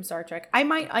learn from Star Trek. I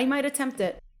might attempt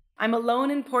it. I'm alone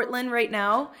in Portland right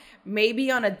now, maybe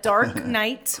on a dark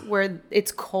night where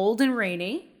it's cold and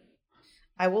rainy.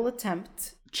 I will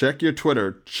attempt. Check your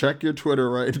Twitter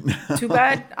right now. Too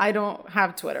bad I don't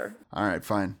have Twitter. All right,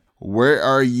 fine. Where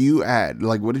are you at?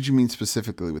 Like, what did you mean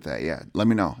specifically with that? Yeah, let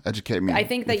me know. Educate me. I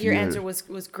think that your answer was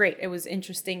great. It was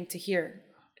interesting to hear.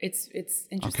 It's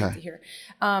interesting to hear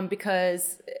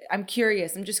because I'm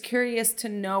curious. I'm just curious to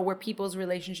know where people's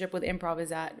relationship with improv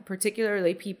is at,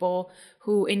 particularly people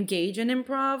who engage in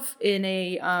improv in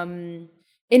a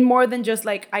in more than just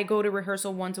like I go to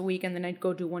rehearsal once a week and then I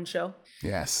go do one show.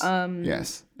 Yes.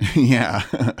 Yes. Yeah.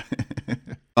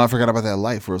 I forgot about that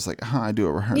life where it's like, I do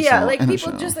a rehearsal. Yeah, like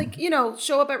people just like,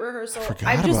 show up at rehearsal.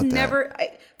 I've just never,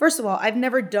 first of all, I've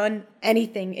never done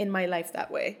anything in my life that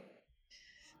way.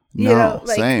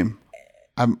 Same.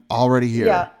 I'm already here.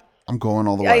 Yeah. I'm going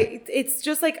all the way. It's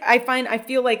just like, I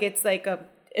feel like it's like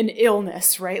an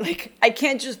illness, right? Like I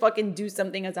can't just fucking do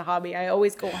something as a hobby. I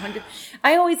always go 100.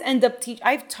 I always end up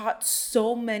I've taught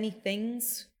so many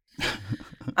things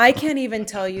I can't even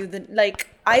tell you that, like,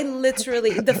 I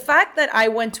literally, the fact that I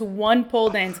went to one pole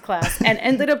dance class and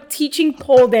ended up teaching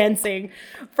pole dancing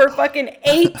for fucking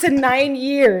 8 to 9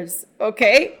 years,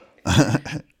 okay?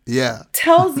 Yeah.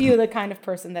 Tells you the kind of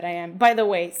person that I am. By the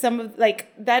way,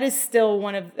 that is still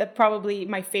one of probably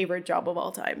my favorite job of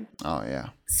all time. Oh, yeah.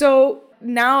 So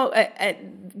now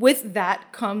with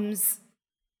that comes,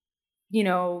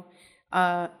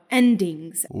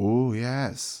 endings. Oh,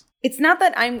 yes. It's not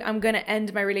that I'm going to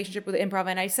end my relationship with improv.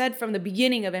 And I said from the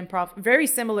beginning of improv, very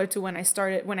similar to when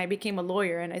I became a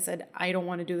lawyer, and I said, I don't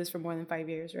want to do this for more than 5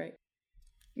 years, right?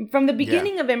 From the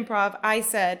beginning of improv, I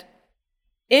said,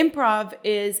 improv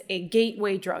is a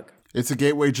gateway drug. It's a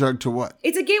gateway drug to what?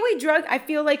 It's a gateway drug. I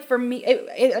feel like for me,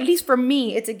 at least for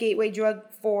me, it's a gateway drug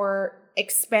for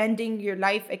expanding your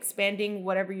life, expanding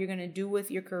whatever you're going to do with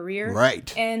your career.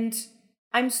 Right. And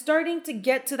I'm starting to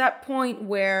get to that point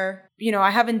where,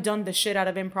 I haven't done the shit out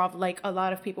of improv like a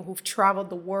lot of people who've traveled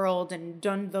the world and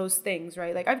done those things,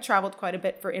 right? Like I've traveled quite a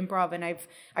bit for improv, and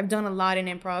I've done a lot in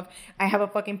improv. I have a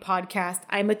fucking podcast.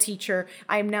 I'm a teacher.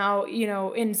 I'm now,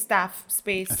 in staff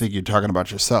space. I think you're talking about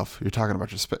yourself. You're talking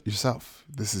about yourself.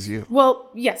 This is you. Well,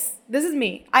 yes, this is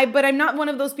me. But I'm not one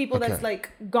of those people that's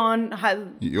like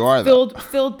gone, you are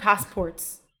filled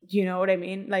passports. You know what I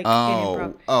mean? Like in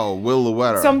improv. Oh, Will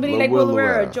Luera. Somebody like Will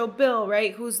Luera, Joe Bill,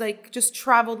 right? Who's like just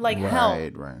traveled like hell.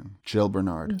 Right. Jill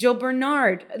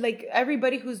Bernard. Like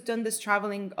everybody who's done this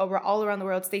traveling all around the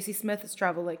world. Stacey Smith has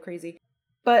traveled like crazy.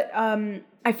 But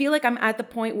I feel like I'm at the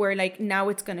point where like now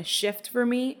it's going to shift for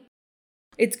me.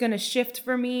 It's going to shift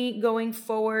for me going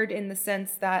forward in the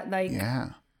sense that like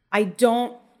I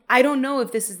don't know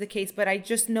if this is the case, but I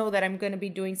just know that I'm going to be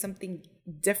doing something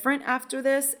different after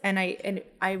this, and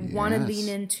I want to lean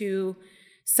into,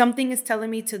 something is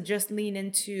telling me to just lean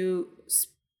into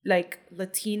like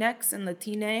Latinx and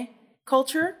Latine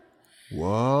culture.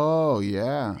 Whoa,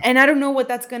 yeah. And I don't know what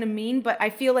that's going to mean, but I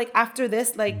feel like after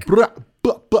this, like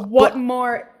what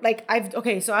more, like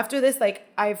so after this, like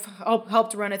I've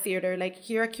helped run a theater, like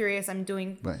here at Curious, I'm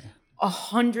doing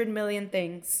 100 million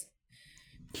things.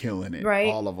 Killing it, right?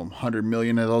 All of them, 100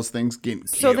 million of those things getting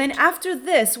killed. So then after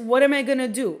this, what am I gonna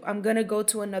do? I'm gonna go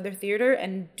to another theater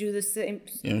and do the same.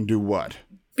 And do what?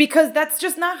 Because that's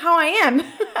just not how I am,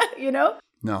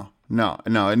 No.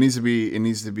 It needs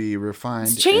to be refined.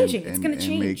 It's changing. It's gonna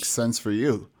change. And make sense for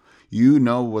you. You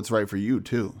know what's right for you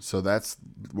too. So that's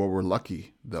what we're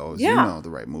lucky though. Is you know the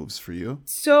right moves for you.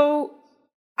 So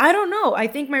I don't know. I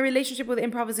think my relationship with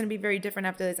improv is going to be very different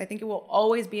after this. I think it will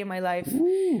always be in my life.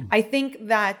 Ooh. I think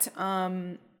that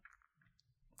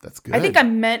that's good. I think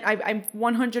I'm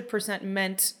 100%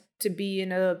 meant to be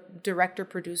in a director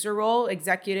producer role,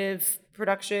 executive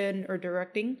production or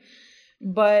directing.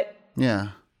 But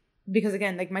because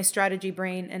again, like my strategy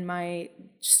brain and my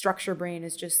structure brain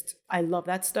is just, I love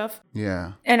that stuff.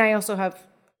 Yeah. And I also have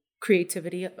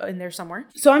creativity in there somewhere.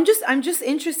 So I'm just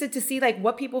interested to see like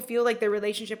what people feel like their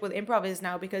relationship with improv is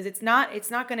now, because it's not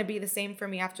going to be the same for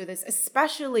me after this,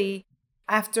 especially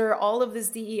after all of this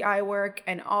DEI work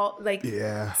and all like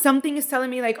something is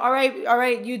telling me like, all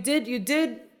right, you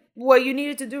did what you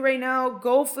needed to do right now.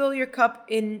 Go fill your cup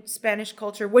in Spanish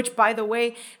culture, which by the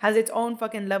way has its own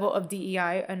fucking level of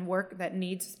DEI and work that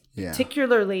needs,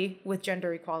 particularly with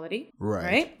gender equality.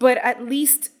 Right. But at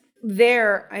least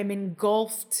there I'm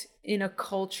engulfed in a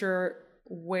culture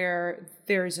where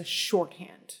there is a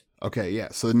shorthand. Okay, yeah.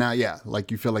 So now,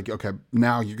 like you feel like, okay,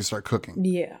 now you can start cooking.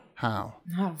 Yeah. How?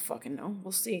 I don't fucking know.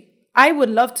 We'll see. I would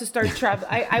love to start travel.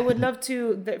 I would love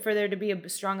for there to be a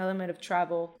strong element of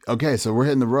travel. Okay, so we're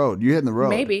hitting the road. You're hitting the road.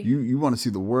 Maybe. You want to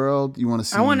see the world. You want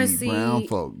to see brown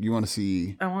folk. You want to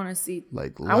see. I want to see.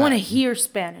 Like Latin. I want to hear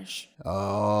Spanish.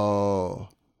 Oh.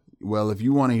 Well, if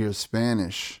you want to hear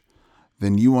Spanish,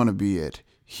 then you want to be at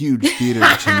Huge Theater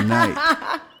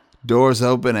tonight. Doors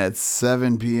open at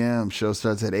 7 p.m. Show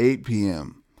starts at 8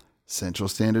 p.m. Central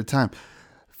Standard Time.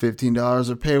 $15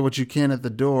 or pay what you can at the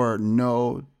door.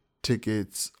 No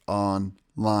tickets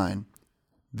online.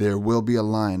 There will be a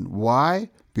line.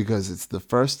 Why? Because it's the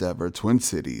first ever Twin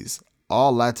Cities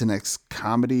all Latinx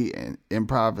comedy and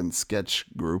improv and sketch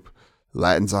group.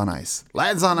 Latins on Ice.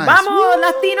 Latins on Ice. Vamos, Woo!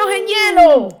 Latinos en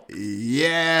hielo.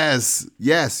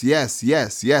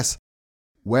 Yes.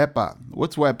 Huepa.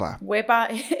 What's huepa?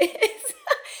 Huepa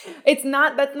is,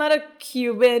 that's not a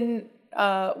Cuban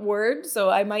word, so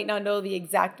I might not know the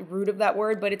exact root of that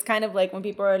word, but it's kind of like when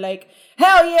people are like,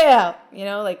 hell yeah,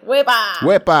 like huepa.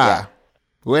 Huepa. Yeah.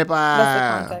 Huepa.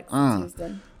 That's the context it's used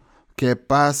in. ¿Qué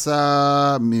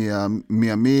pasa, mi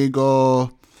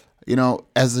amigo?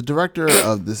 As the director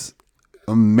of this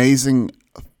amazing,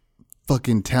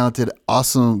 fucking talented,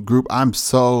 awesome group, I'm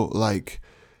so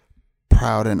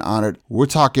proud and honored. We're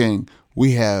talking,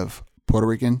 we have Puerto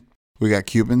Rican, we got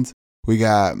Cubans, we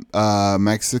got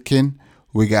Mexican,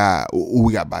 we got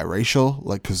biracial,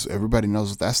 like, because everybody knows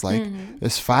what that's like.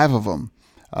 There's 5 of them,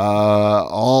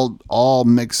 all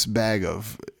mixed bag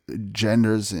of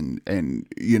genders and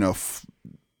you know,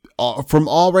 from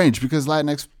all range, because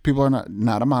Latinx people are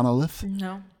not a monolith.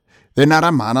 No, they're not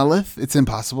a monolith. It's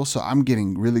impossible. So I'm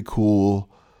getting really cool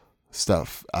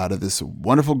stuff out of this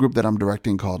wonderful group that I'm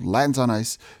directing called Latins on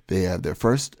Ice. They have their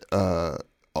first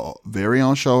very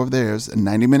own show of theirs, a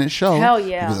 90-minute show. Hell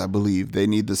yeah. Because I believe they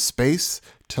need the space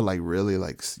to like really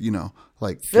like, you know,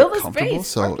 like fill get the comfortable. space.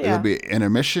 So Yeah. it'll be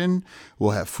intermission.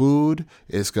 We'll have food.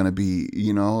 It's going to be,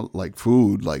 you know, like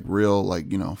food, like real, like,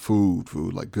 you know, food,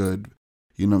 like good,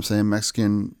 you know what I'm saying?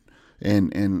 Mexican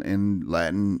and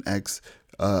Latinx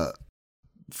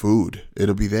food.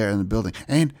 It'll be there in the building.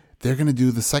 And they're going to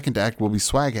do the second act will be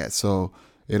Swag Hats. So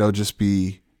it'll just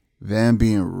be them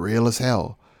being real as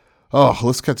hell. Oh,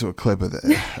 let's cut to a clip of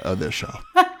their show.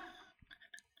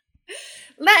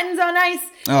 Latins on Ice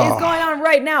is going on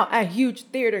right now at Huge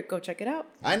Theater. Go check it out.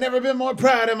 I've never been more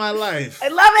proud in my life. I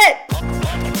love it.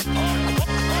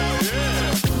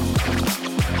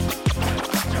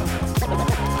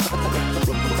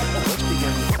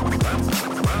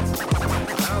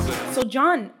 So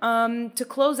John, to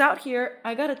close out here,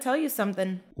 I gotta tell you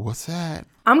something. What's that?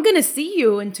 I'm gonna see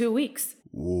you in 2 weeks.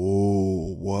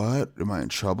 Whoa, what? Am I in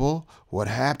trouble? What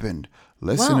happened?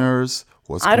 Listeners,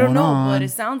 what's going on? I don't know, but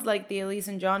it sounds like the Elise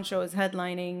and John show is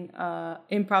headlining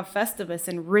Improv Festivus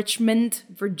in Richmond,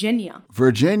 Virginia.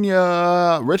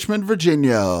 Richmond,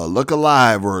 Virginia. Look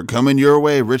alive. We're coming your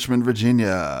way, Richmond,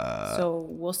 Virginia. So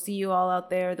we'll see you all out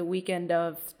there the weekend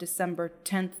of December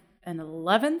 10th and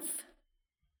 11th.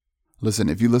 Listen,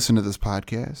 if you listen to this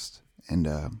podcast, and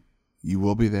you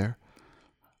will be there,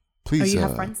 please. Oh, you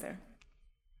have friends there.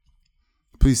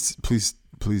 Please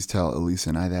tell Elise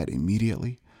and I that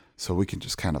immediately, so we can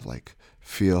just kind of like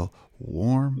feel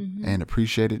warm and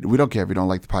appreciated. We don't care if you don't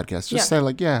like the podcast. Just say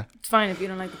like, yeah. It's fine if you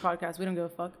don't like the podcast. We don't give a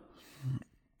fuck.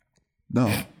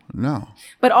 No.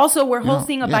 But also, we're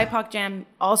hosting a BIPOC Jam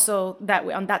also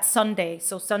on that Sunday.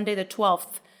 So Sunday the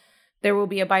 12th, there will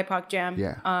be a BIPOC Jam.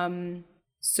 Yeah.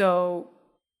 So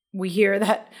we hear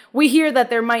that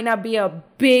there might not be a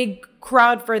big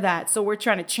crowd for that. So we're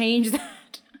trying to change that.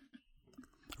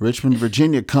 Richmond,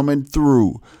 Virginia coming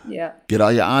through. Yeah. Get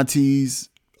all your aunties,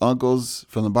 uncles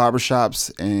from the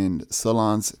barbershops and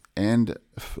salons and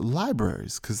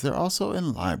libraries, because they're also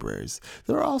in libraries.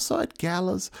 They're also at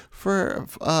galas for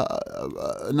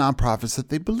nonprofits that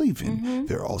they believe in.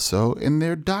 They're also in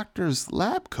their doctor's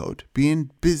lab coat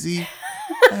being busy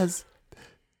as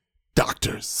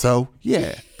doctors. So,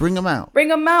 yeah, bring them out. Bring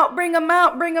them out. All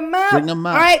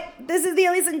right, this is the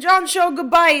Elise and John show.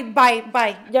 Goodbye.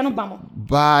 Bye. Ya nos vamos.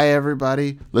 Bye,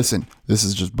 everybody. Listen, this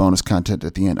is just bonus content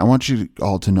at the end. I want you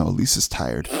all to know Elise is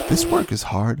tired. This work is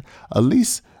hard.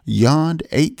 Elise yawned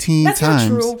 18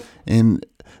 times in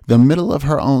the middle of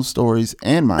her own stories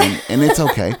and mine, and it's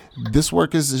okay. This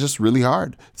work is just really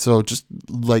hard. So just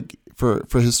like for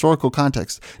historical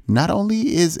context, not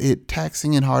only is it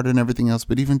taxing and hard and everything else,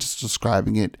 but even just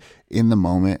describing it in the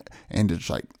moment and to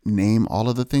like name all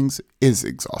of the things is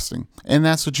exhausting. And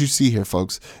that's what you see here,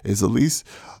 folks, is Elise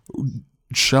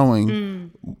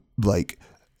showing like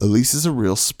Elise is a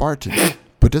real Spartan,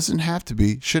 but shouldn't have to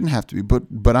be.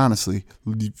 But honestly,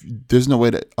 there's no way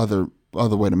to other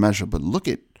way to measure. But look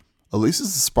at Elise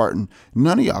is a Spartan.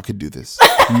 None of y'all could do this.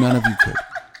 None of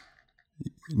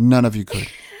you could.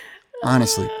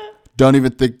 Honestly, don't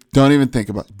even think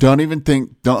about it.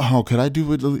 Oh, could I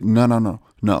do it? No.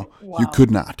 Wow. You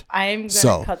could not. I'm going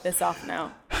to cut this off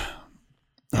now.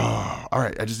 Oh, all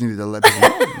right. I just needed to let people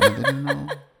know. They didn't know.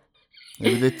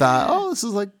 Maybe they thought, this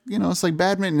is like, it's like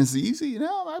badminton is easy.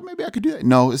 Maybe I could do that.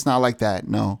 No, it's not like that.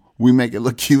 No, we make it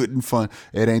look cute and fun.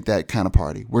 It ain't that kind of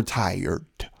party. We're tired.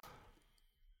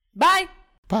 Bye.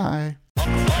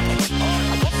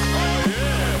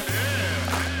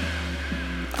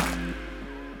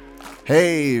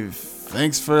 Hey,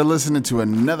 thanks for listening to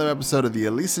another episode of the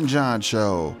Elise and John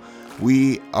Show.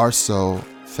 We are so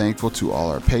thankful to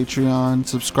all our Patreon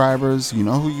subscribers. You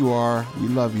know who you are. We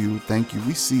love you. Thank you.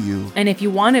 We see you. And if you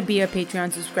want to be a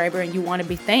Patreon subscriber and you want to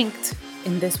be thanked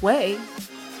in this way,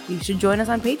 you should join us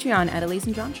on Patreon at Elise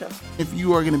and John Show. If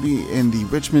you are going to be in the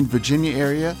Richmond, Virginia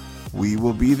area, we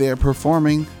will be there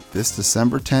performing this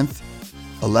December 10th,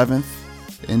 11th,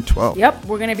 and 12th. Yep,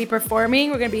 we're going to be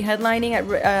performing. We're going to be headlining at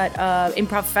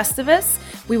Improv Festivus.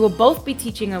 We will both be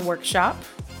teaching a workshop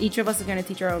Each of us are going to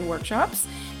teach our own workshops.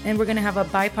 And we're going to have a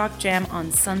BIPOC Jam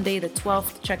on Sunday the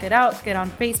 12th. Check it out. Get on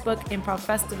Facebook, Improv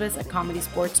Festivus at Comedy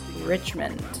Sports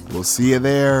Richmond. We'll see you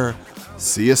there.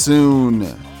 See you soon.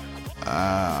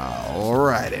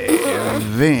 Alrighty.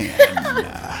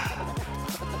 Then.